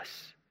leaves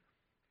us?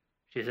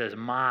 She says,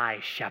 my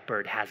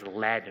shepherd has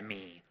led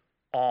me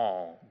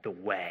all the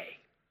way.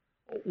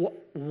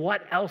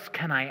 What else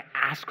can I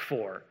ask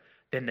for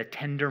than the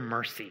tender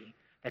mercy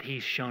that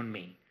he's shown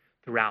me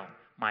throughout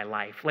my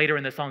life? Later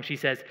in the song, she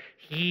says,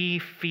 he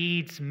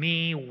feeds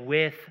me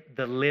with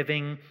the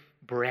living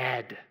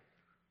bread,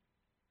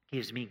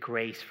 gives me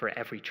grace for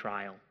every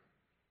trial.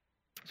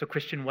 So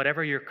Christian,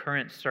 whatever your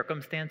current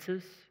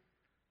circumstances,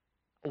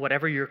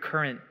 whatever your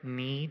current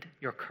need,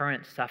 your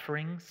current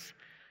sufferings,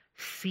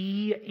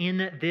 see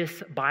in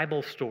this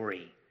Bible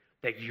story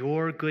that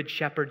your good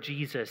shepherd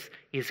Jesus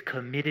is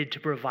committed to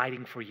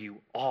providing for you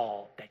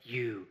all that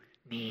you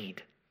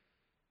need.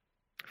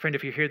 Friend,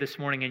 if you're here this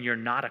morning and you're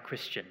not a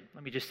Christian,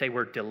 let me just say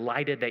we're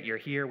delighted that you're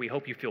here. We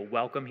hope you feel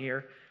welcome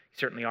here. You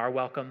certainly are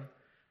welcome.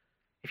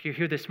 If you're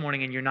here this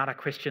morning and you're not a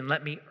Christian,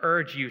 let me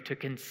urge you to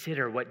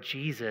consider what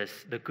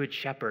Jesus, the Good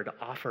Shepherd,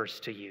 offers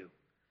to you.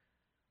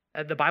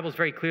 The Bible is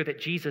very clear that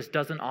Jesus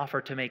doesn't offer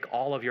to make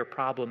all of your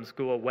problems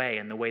go away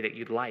in the way that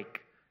you'd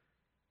like.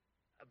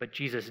 But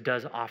Jesus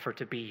does offer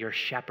to be your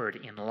shepherd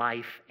in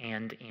life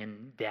and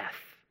in death.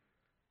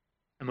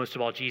 And most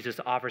of all, Jesus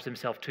offers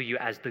himself to you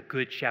as the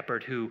Good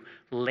Shepherd who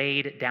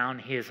laid down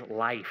his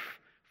life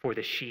for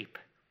the sheep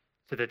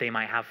so that they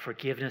might have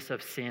forgiveness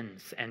of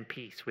sins and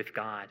peace with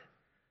God.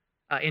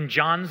 In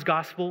John's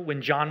gospel,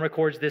 when John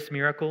records this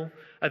miracle,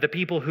 the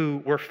people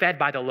who were fed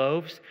by the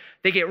loaves,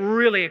 they get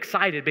really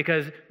excited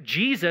because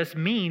Jesus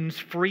means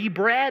free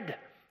bread.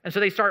 And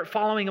so they start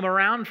following him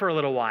around for a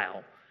little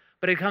while.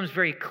 But it becomes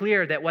very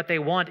clear that what they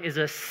want is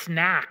a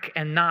snack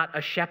and not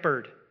a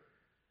shepherd.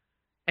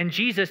 And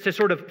Jesus, to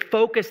sort of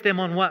focus them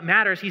on what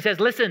matters, he says,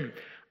 listen,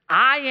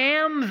 I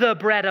am the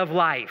bread of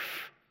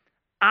life.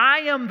 I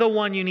am the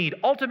one you need.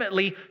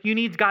 Ultimately, you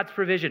need God's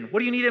provision. What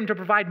do you need him to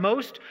provide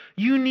most?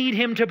 You need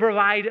him to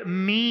provide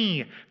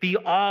me, the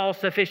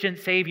all-sufficient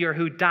Savior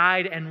who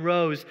died and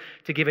rose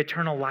to give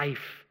eternal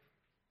life.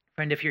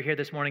 Friend, if you're here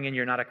this morning and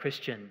you're not a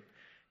Christian,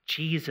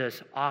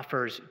 Jesus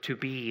offers to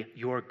be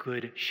your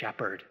good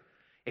shepherd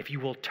if you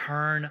will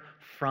turn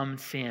from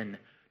sin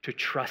to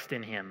trust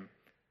in him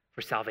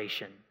for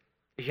salvation.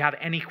 If you have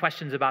any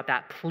questions about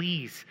that,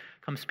 please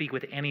come speak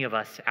with any of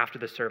us after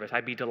the service.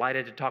 I'd be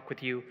delighted to talk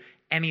with you.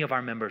 Any of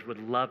our members would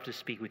love to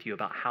speak with you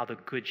about how the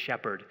Good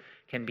Shepherd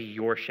can be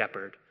your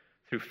shepherd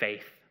through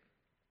faith.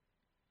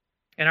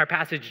 In our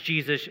passage,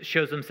 Jesus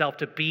shows himself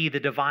to be the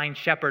divine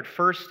shepherd,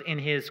 first in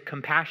his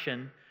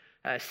compassion,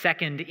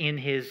 second in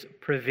his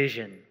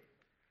provision.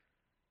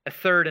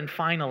 Third and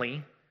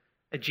finally,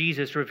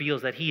 Jesus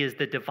reveals that he is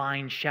the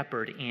divine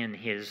shepherd in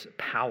his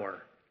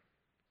power.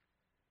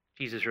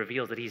 Jesus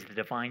reveals that he's the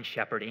divine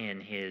shepherd in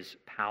his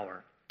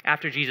power.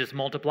 After Jesus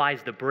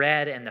multiplies the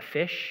bread and the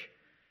fish,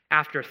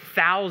 after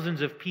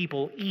thousands of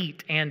people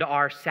eat and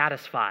are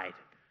satisfied,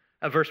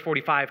 verse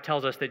 45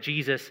 tells us that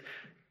Jesus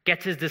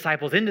gets his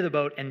disciples into the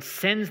boat and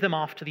sends them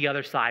off to the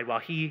other side while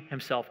he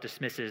himself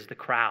dismisses the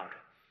crowd.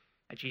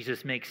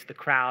 Jesus makes the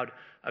crowd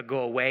go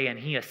away and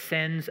he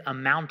ascends a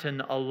mountain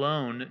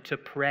alone to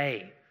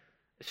pray,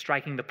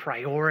 striking the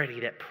priority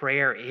that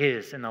prayer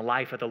is in the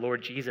life of the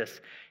Lord Jesus.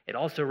 It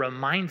also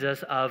reminds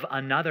us of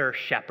another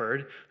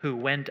shepherd who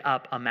went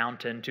up a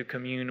mountain to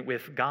commune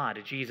with God,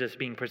 Jesus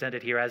being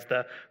presented here as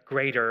the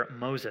greater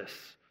Moses.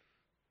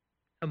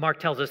 Mark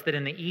tells us that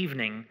in the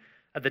evening,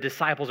 the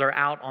disciples are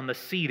out on the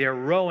sea. They're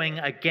rowing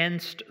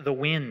against the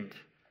wind.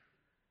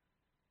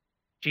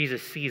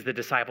 Jesus sees the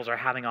disciples are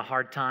having a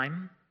hard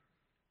time.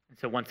 And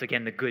so once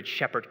again, the good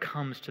shepherd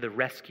comes to the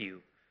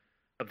rescue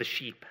of the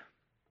sheep.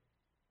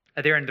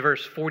 There in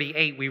verse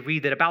 48, we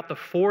read that about the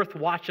fourth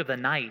watch of the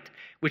night,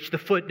 which the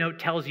footnote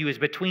tells you is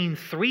between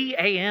 3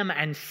 a.m.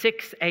 and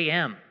 6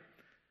 a.m.,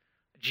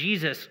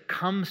 Jesus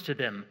comes to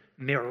them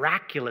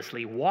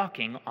miraculously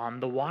walking on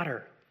the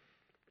water.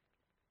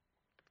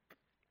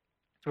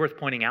 It's worth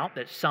pointing out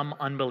that some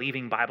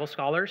unbelieving Bible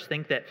scholars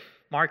think that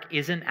Mark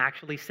isn't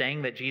actually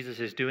saying that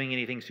Jesus is doing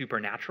anything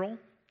supernatural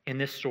in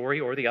this story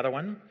or the other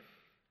one.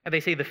 And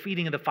they say the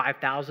feeding of the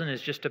 5,000 is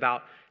just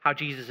about how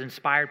Jesus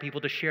inspired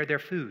people to share their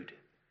food.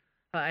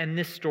 And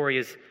this story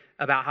is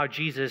about how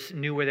Jesus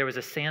knew where there was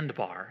a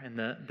sandbar, and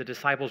the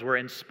disciples were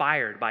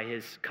inspired by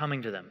his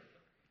coming to them.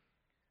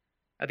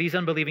 These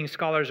unbelieving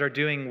scholars are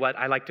doing what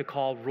I like to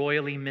call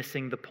royally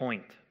missing the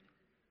point.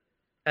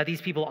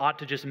 These people ought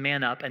to just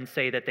man up and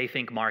say that they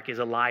think Mark is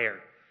a liar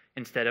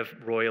instead of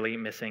royally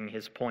missing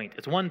his point.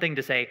 It's one thing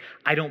to say,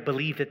 I don't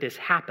believe that this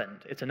happened.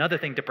 It's another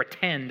thing to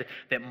pretend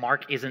that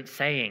Mark isn't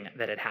saying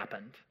that it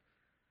happened.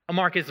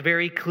 Mark is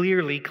very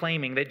clearly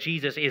claiming that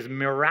Jesus is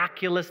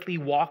miraculously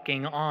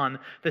walking on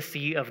the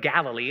Sea of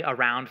Galilee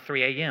around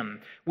 3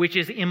 a.m., which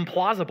is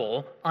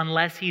implausible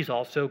unless he's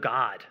also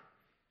God.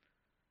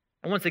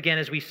 And once again,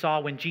 as we saw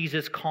when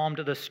Jesus calmed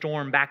the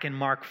storm back in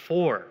Mark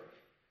 4,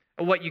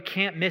 what you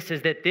can't miss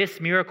is that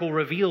this miracle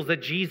reveals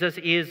that Jesus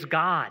is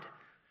God.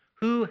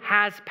 Who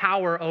has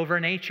power over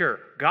nature?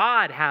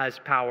 God has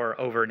power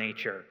over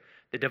nature.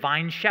 The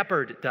divine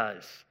shepherd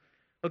does.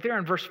 Look there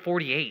in verse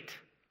 48.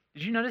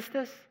 Did you notice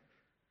this?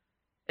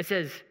 It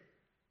says,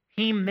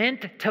 he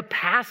meant to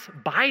pass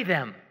by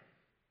them.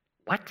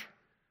 What?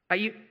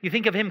 You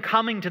think of him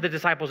coming to the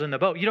disciples in the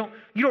boat. You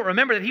don't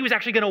remember that he was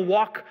actually going to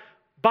walk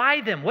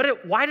by them.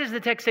 Why does the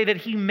text say that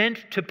he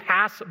meant to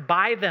pass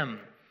by them?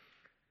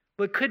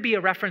 Well, it could be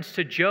a reference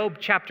to Job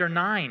chapter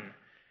 9,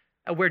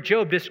 where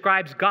Job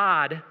describes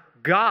God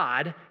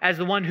as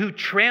the one who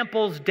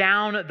tramples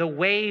down the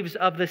waves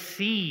of the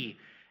sea.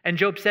 And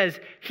Job says,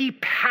 he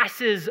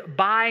passes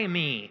by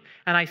me,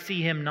 and I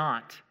see him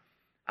not.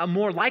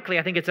 More likely,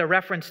 I think it's a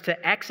reference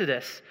to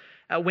Exodus,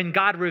 when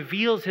God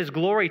reveals his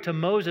glory to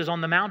Moses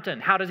on the mountain.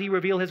 How does he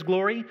reveal his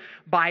glory?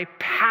 By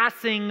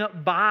passing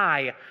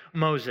by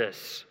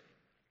Moses.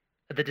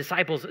 The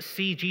disciples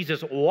see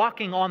Jesus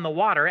walking on the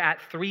water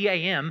at 3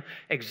 a.m.,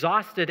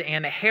 exhausted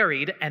and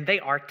harried, and they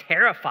are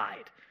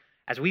terrified,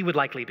 as we would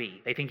likely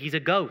be. They think he's a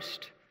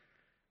ghost.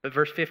 But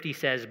verse 50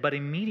 says, but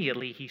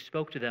immediately he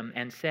spoke to them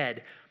and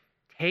said,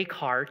 take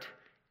heart,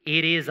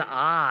 it is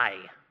I.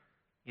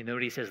 You know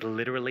what he says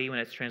literally when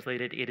it's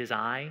translated, it is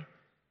I?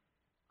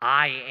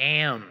 I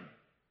am.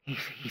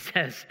 He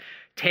says,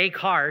 take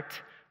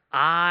heart,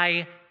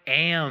 I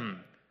am.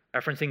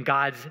 Referencing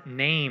God's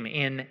name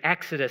in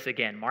Exodus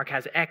again. Mark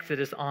has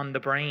Exodus on the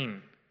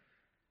brain.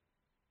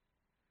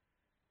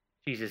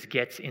 Jesus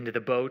gets into the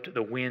boat.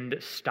 The wind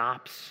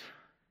stops.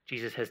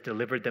 Jesus has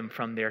delivered them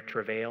from their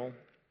travail.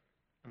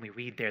 And we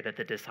read there that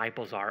the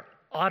disciples are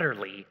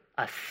utterly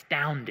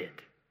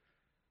astounded.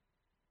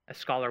 As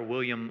scholar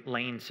William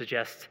Lane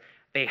suggests,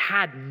 they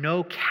had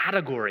no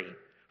category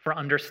for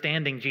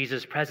understanding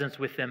Jesus' presence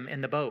with them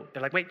in the boat.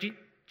 They're like, wait,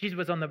 Jesus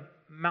was on the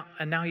mountain,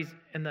 and now he's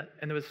in the,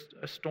 and there was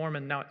a storm,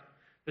 and now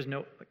there's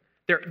no,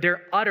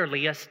 they're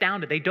utterly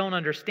astounded. They don't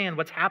understand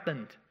what's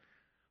happened.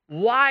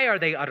 Why are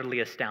they utterly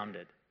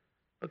astounded?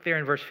 Look there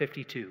in verse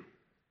 52.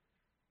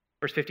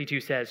 Verse 52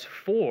 says,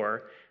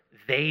 for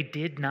they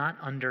did not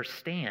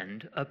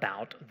understand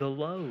about the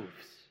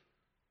loaves,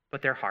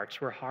 but their hearts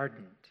were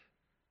hardened.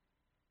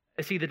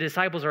 See, the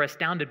disciples are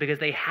astounded because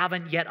they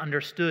haven't yet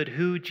understood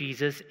who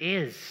Jesus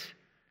is,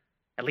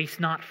 at least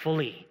not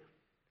fully.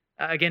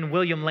 Again,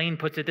 William Lane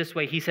puts it this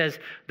way. He says,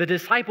 the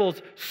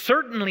disciples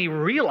certainly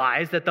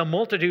realized that the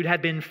multitude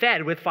had been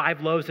fed with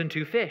 5 loaves and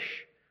 2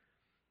 fish,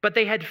 but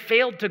they had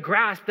failed to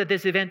grasp that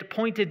this event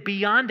pointed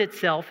beyond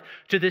itself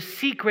to the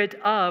secret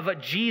of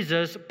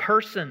Jesus'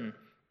 person.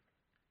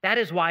 That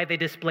is why they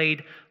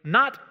displayed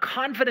not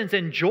confidence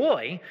and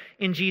joy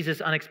in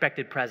Jesus'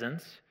 unexpected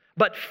presence,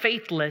 but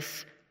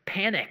faithless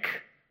panic.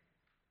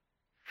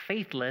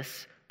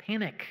 Faithless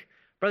panic.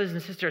 Brothers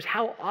and sisters,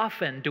 how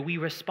often do we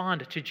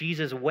respond to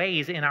Jesus'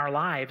 ways in our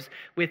lives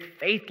with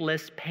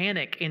faithless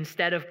panic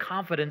instead of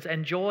confidence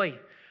and joy?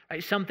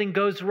 Something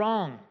goes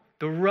wrong.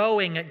 The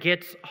rowing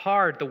gets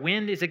hard. The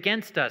wind is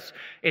against us.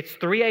 It's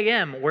 3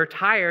 a.m. We're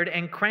tired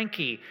and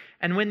cranky.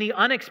 And when the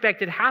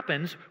unexpected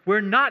happens,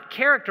 we're not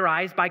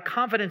characterized by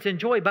confidence and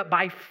joy, but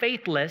by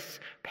faithless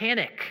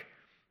panic,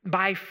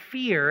 by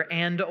fear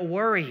and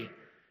worry,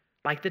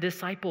 like the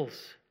disciples.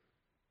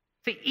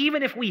 See,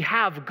 even if we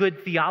have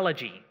good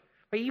theology,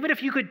 even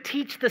if you could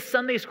teach the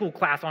Sunday school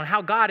class on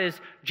how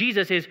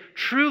Jesus is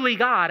truly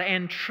God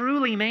and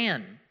truly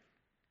man,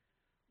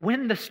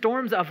 when the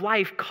storms of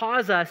life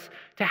cause us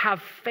to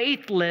have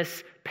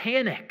faithless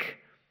panic,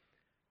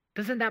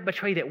 doesn't that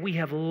betray that we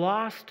have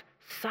lost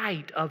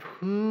sight of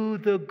who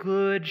the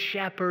good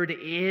shepherd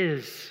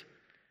is?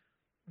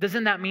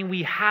 Doesn't that mean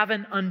we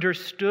haven't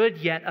understood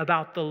yet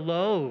about the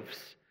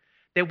loaves?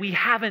 That we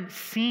haven't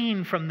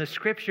seen from the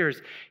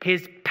scriptures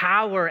his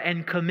power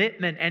and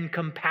commitment and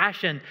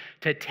compassion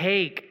to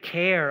take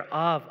care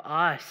of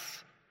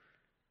us.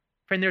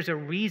 Friend, there's a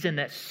reason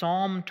that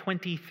Psalm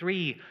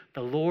 23,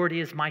 the Lord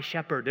is my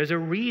shepherd, there's a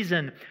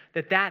reason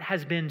that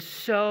has been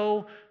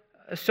so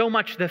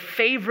much the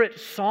favorite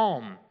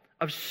psalm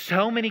of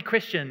so many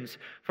Christians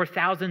for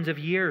thousands of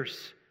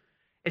years.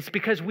 It's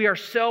because we are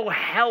so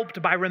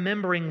helped by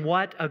remembering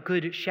what a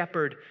good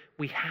shepherd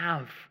we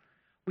have.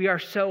 We are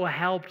so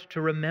helped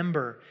to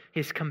remember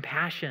his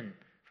compassion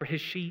for his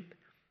sheep,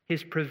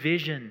 his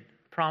provision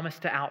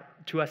promised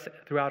to us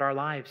throughout our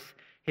lives,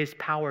 his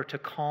power to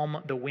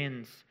calm the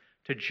winds,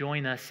 to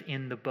join us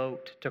in the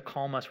boat, to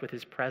calm us with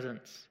his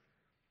presence.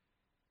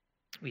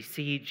 We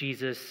see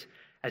Jesus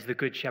as the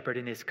Good Shepherd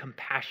in his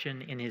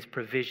compassion, in his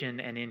provision,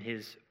 and in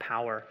his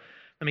power.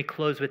 Let me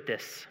close with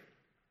this.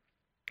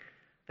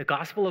 The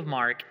Gospel of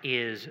Mark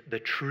is the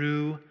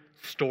true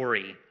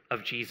story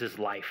of Jesus'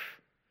 life.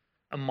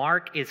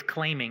 Mark is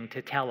claiming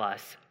to tell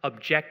us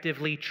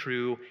objectively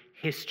true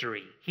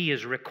history. He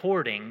is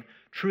recording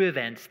true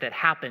events that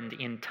happened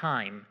in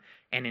time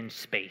and in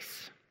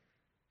space.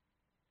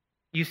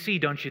 You see,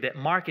 don't you, that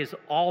Mark is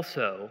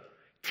also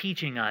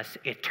teaching us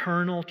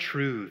eternal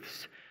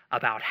truths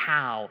about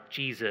how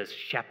Jesus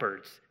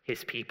shepherds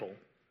his people.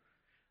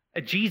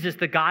 Jesus,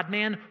 the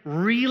God-man,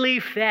 really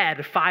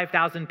fed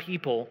 5,000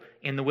 people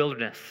in the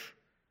wilderness.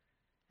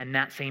 And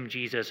that same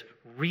Jesus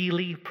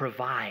really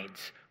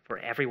provides for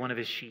every one of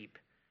his sheep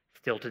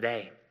still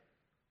today.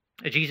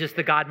 Jesus,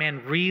 the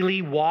God-man,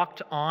 really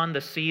walked on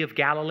the Sea of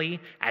Galilee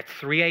at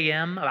 3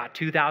 a.m. about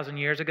 2,000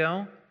 years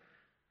ago.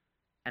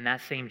 And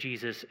that same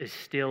Jesus is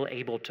still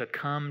able to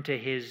come to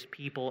his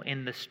people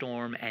in the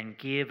storm and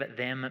give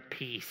them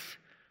peace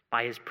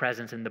by his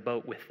presence in the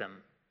boat with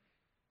them.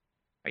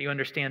 You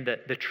understand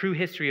that the true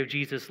history of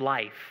Jesus'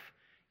 life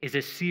is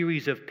a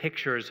series of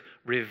pictures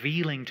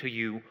revealing to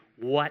you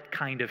what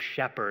kind of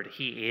shepherd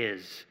he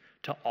is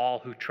to all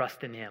who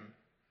trust in him.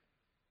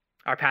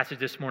 Our passage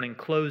this morning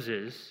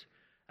closes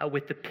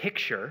with the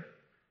picture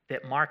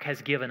that Mark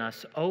has given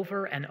us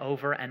over and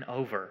over and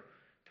over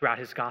throughout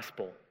his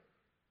gospel.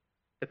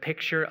 The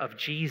picture of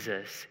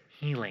Jesus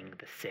healing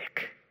the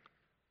sick.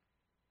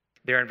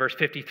 There in verse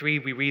 53,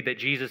 we read that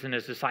Jesus and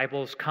his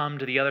disciples come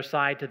to the other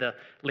side, to the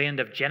land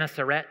of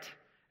Gennesaret.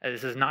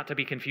 This is not to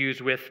be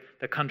confused with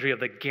the country of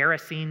the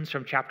Gerasenes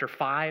from chapter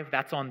 5.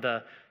 That's on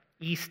the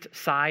east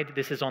side.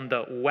 This is on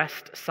the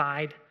west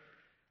side.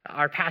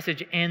 Our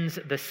passage ends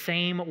the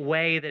same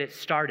way that it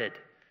started.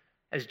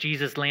 As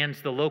Jesus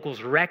lands, the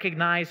locals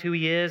recognize who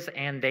he is,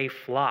 and they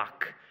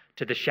flock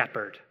to the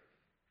shepherd.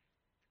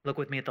 Look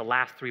with me at the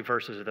last three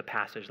verses of the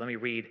passage. Let me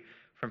read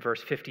from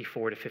verse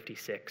 54 to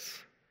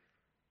 56.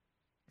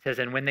 It says,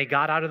 "And when they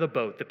got out of the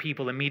boat, the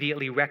people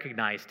immediately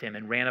recognized him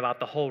and ran about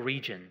the whole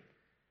region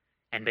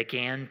and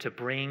began to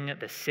bring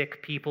the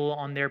sick people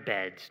on their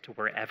beds to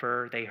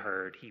wherever they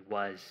heard he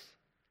was.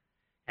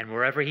 And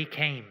wherever he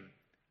came,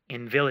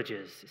 in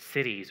villages,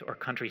 cities, or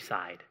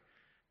countryside,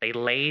 they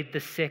laid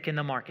the sick in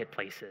the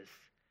marketplaces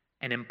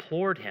and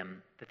implored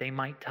him that they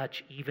might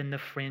touch even the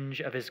fringe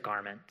of his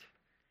garment.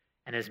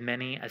 And as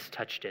many as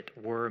touched it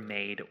were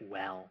made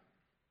well."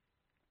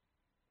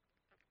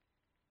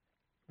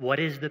 What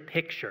is the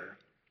picture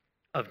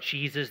of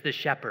Jesus the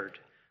shepherd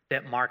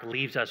that Mark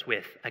leaves us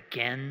with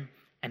again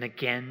and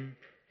again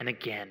and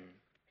again?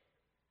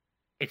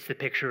 It's the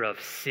picture of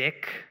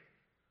sick,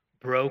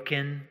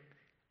 broken,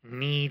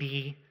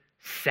 needy,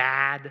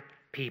 sad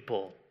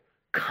people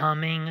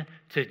coming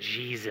to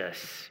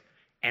Jesus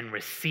and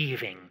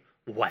receiving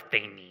what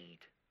they need,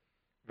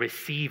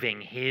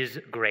 receiving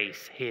his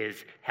grace,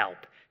 his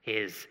help,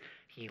 his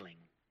healing.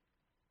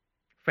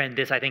 Friend,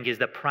 this I think is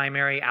the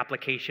primary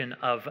application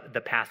of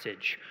the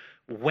passage.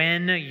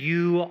 When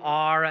you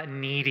are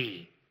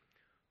needy,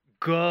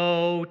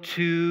 go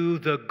to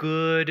the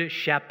Good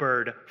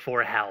Shepherd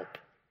for help.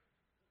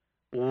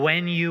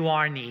 When you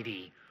are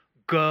needy,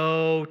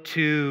 go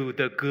to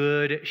the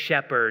Good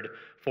Shepherd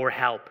for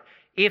help.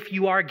 If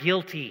you are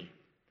guilty,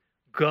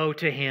 go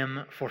to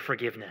him for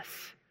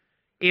forgiveness.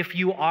 If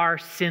you are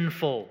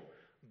sinful,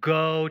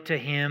 go to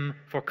him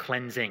for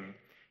cleansing.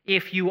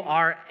 If you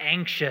are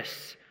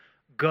anxious,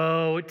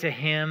 go to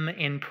him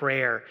in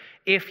prayer.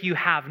 If you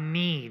have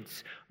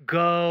needs,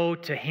 go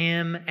to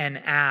him and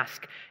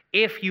ask.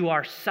 If you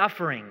are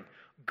suffering,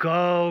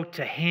 go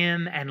to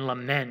him and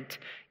lament.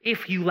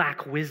 If you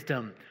lack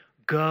wisdom,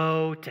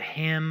 go to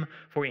him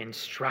for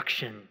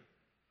instruction.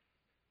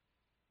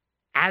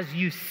 As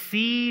you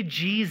see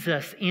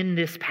Jesus in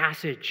this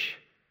passage,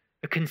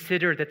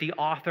 consider that the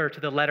author to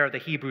the letter of the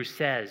Hebrews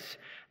says,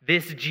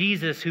 this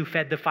Jesus who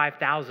fed the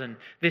 5,000,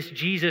 this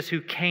Jesus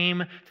who came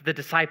to the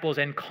disciples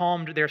and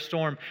calmed their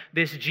storm,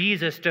 this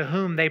Jesus to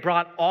whom they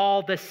brought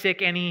all the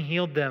sick and he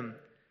healed them.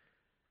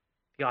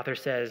 The author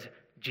says,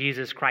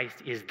 Jesus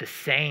Christ is the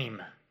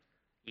same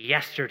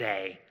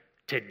yesterday,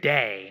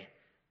 today,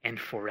 and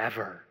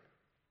forever.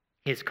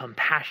 His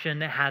compassion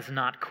has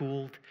not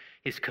cooled.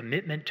 His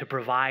commitment to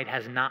provide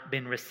has not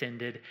been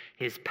rescinded.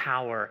 His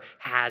power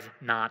has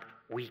not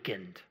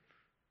weakened.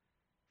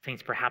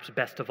 Saints, perhaps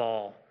best of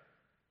all,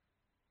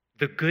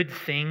 the good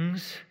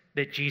things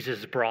that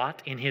Jesus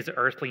brought in his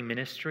earthly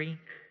ministry,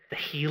 the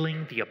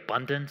healing, the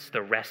abundance,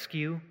 the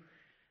rescue,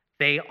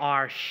 they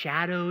are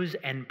shadows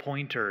and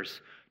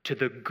pointers to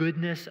the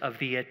goodness of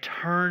the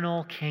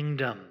eternal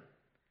kingdom,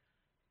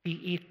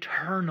 the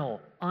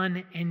eternal,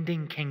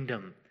 unending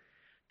kingdom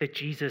that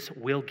Jesus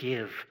will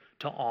give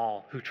to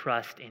all who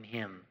trust in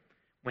him.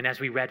 When, as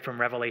we read from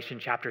Revelation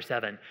chapter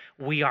 7,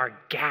 we are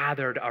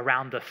gathered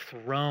around the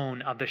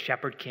throne of the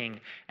Shepherd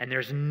King, and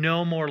there's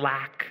no more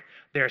lack,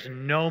 there's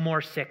no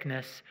more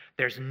sickness,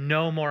 there's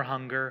no more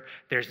hunger,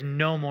 there's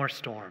no more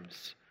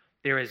storms.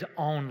 There is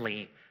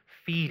only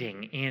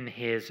feeding in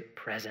his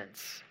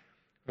presence.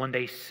 One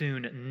day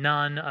soon,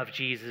 none of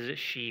Jesus'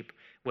 sheep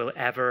will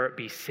ever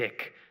be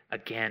sick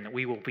again.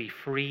 We will be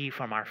free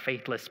from our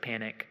faithless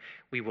panic.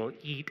 We will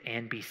eat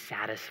and be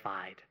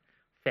satisfied,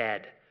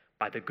 fed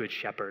by the Good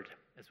Shepherd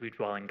as we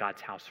dwell in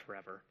God's house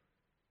forever.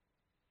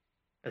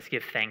 Let's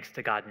give thanks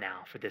to God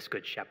now for this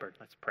Good Shepherd.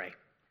 Let's pray.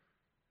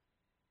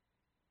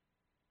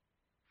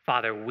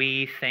 Father,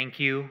 we thank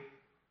you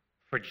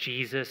for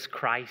Jesus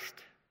Christ,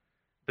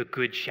 the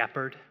Good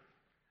Shepherd,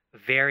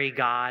 very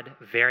God,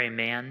 very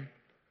man.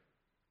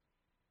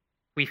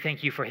 We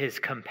thank you for his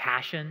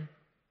compassion.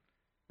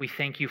 We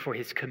thank you for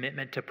his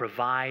commitment to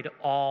provide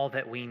all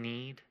that we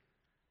need.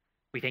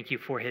 We thank you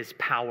for his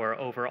power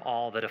over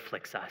all that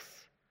afflicts us.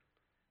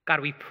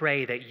 God, we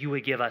pray that you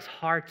would give us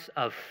hearts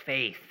of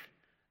faith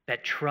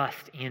that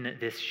trust in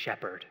this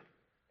shepherd.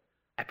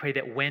 I pray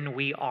that when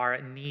we are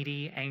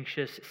needy,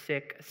 anxious,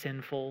 sick,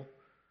 sinful,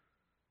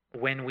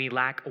 when we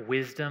lack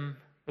wisdom,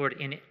 Lord,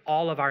 in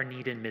all of our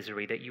need and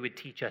misery, that you would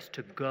teach us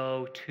to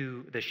go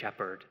to the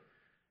shepherd,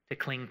 to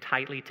cling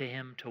tightly to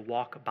him, to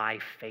walk by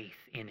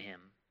faith in him.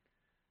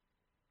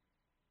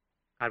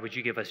 God, would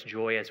you give us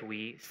joy as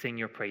we sing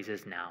your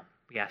praises now?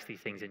 We ask these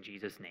things in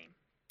Jesus' name.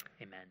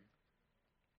 Amen.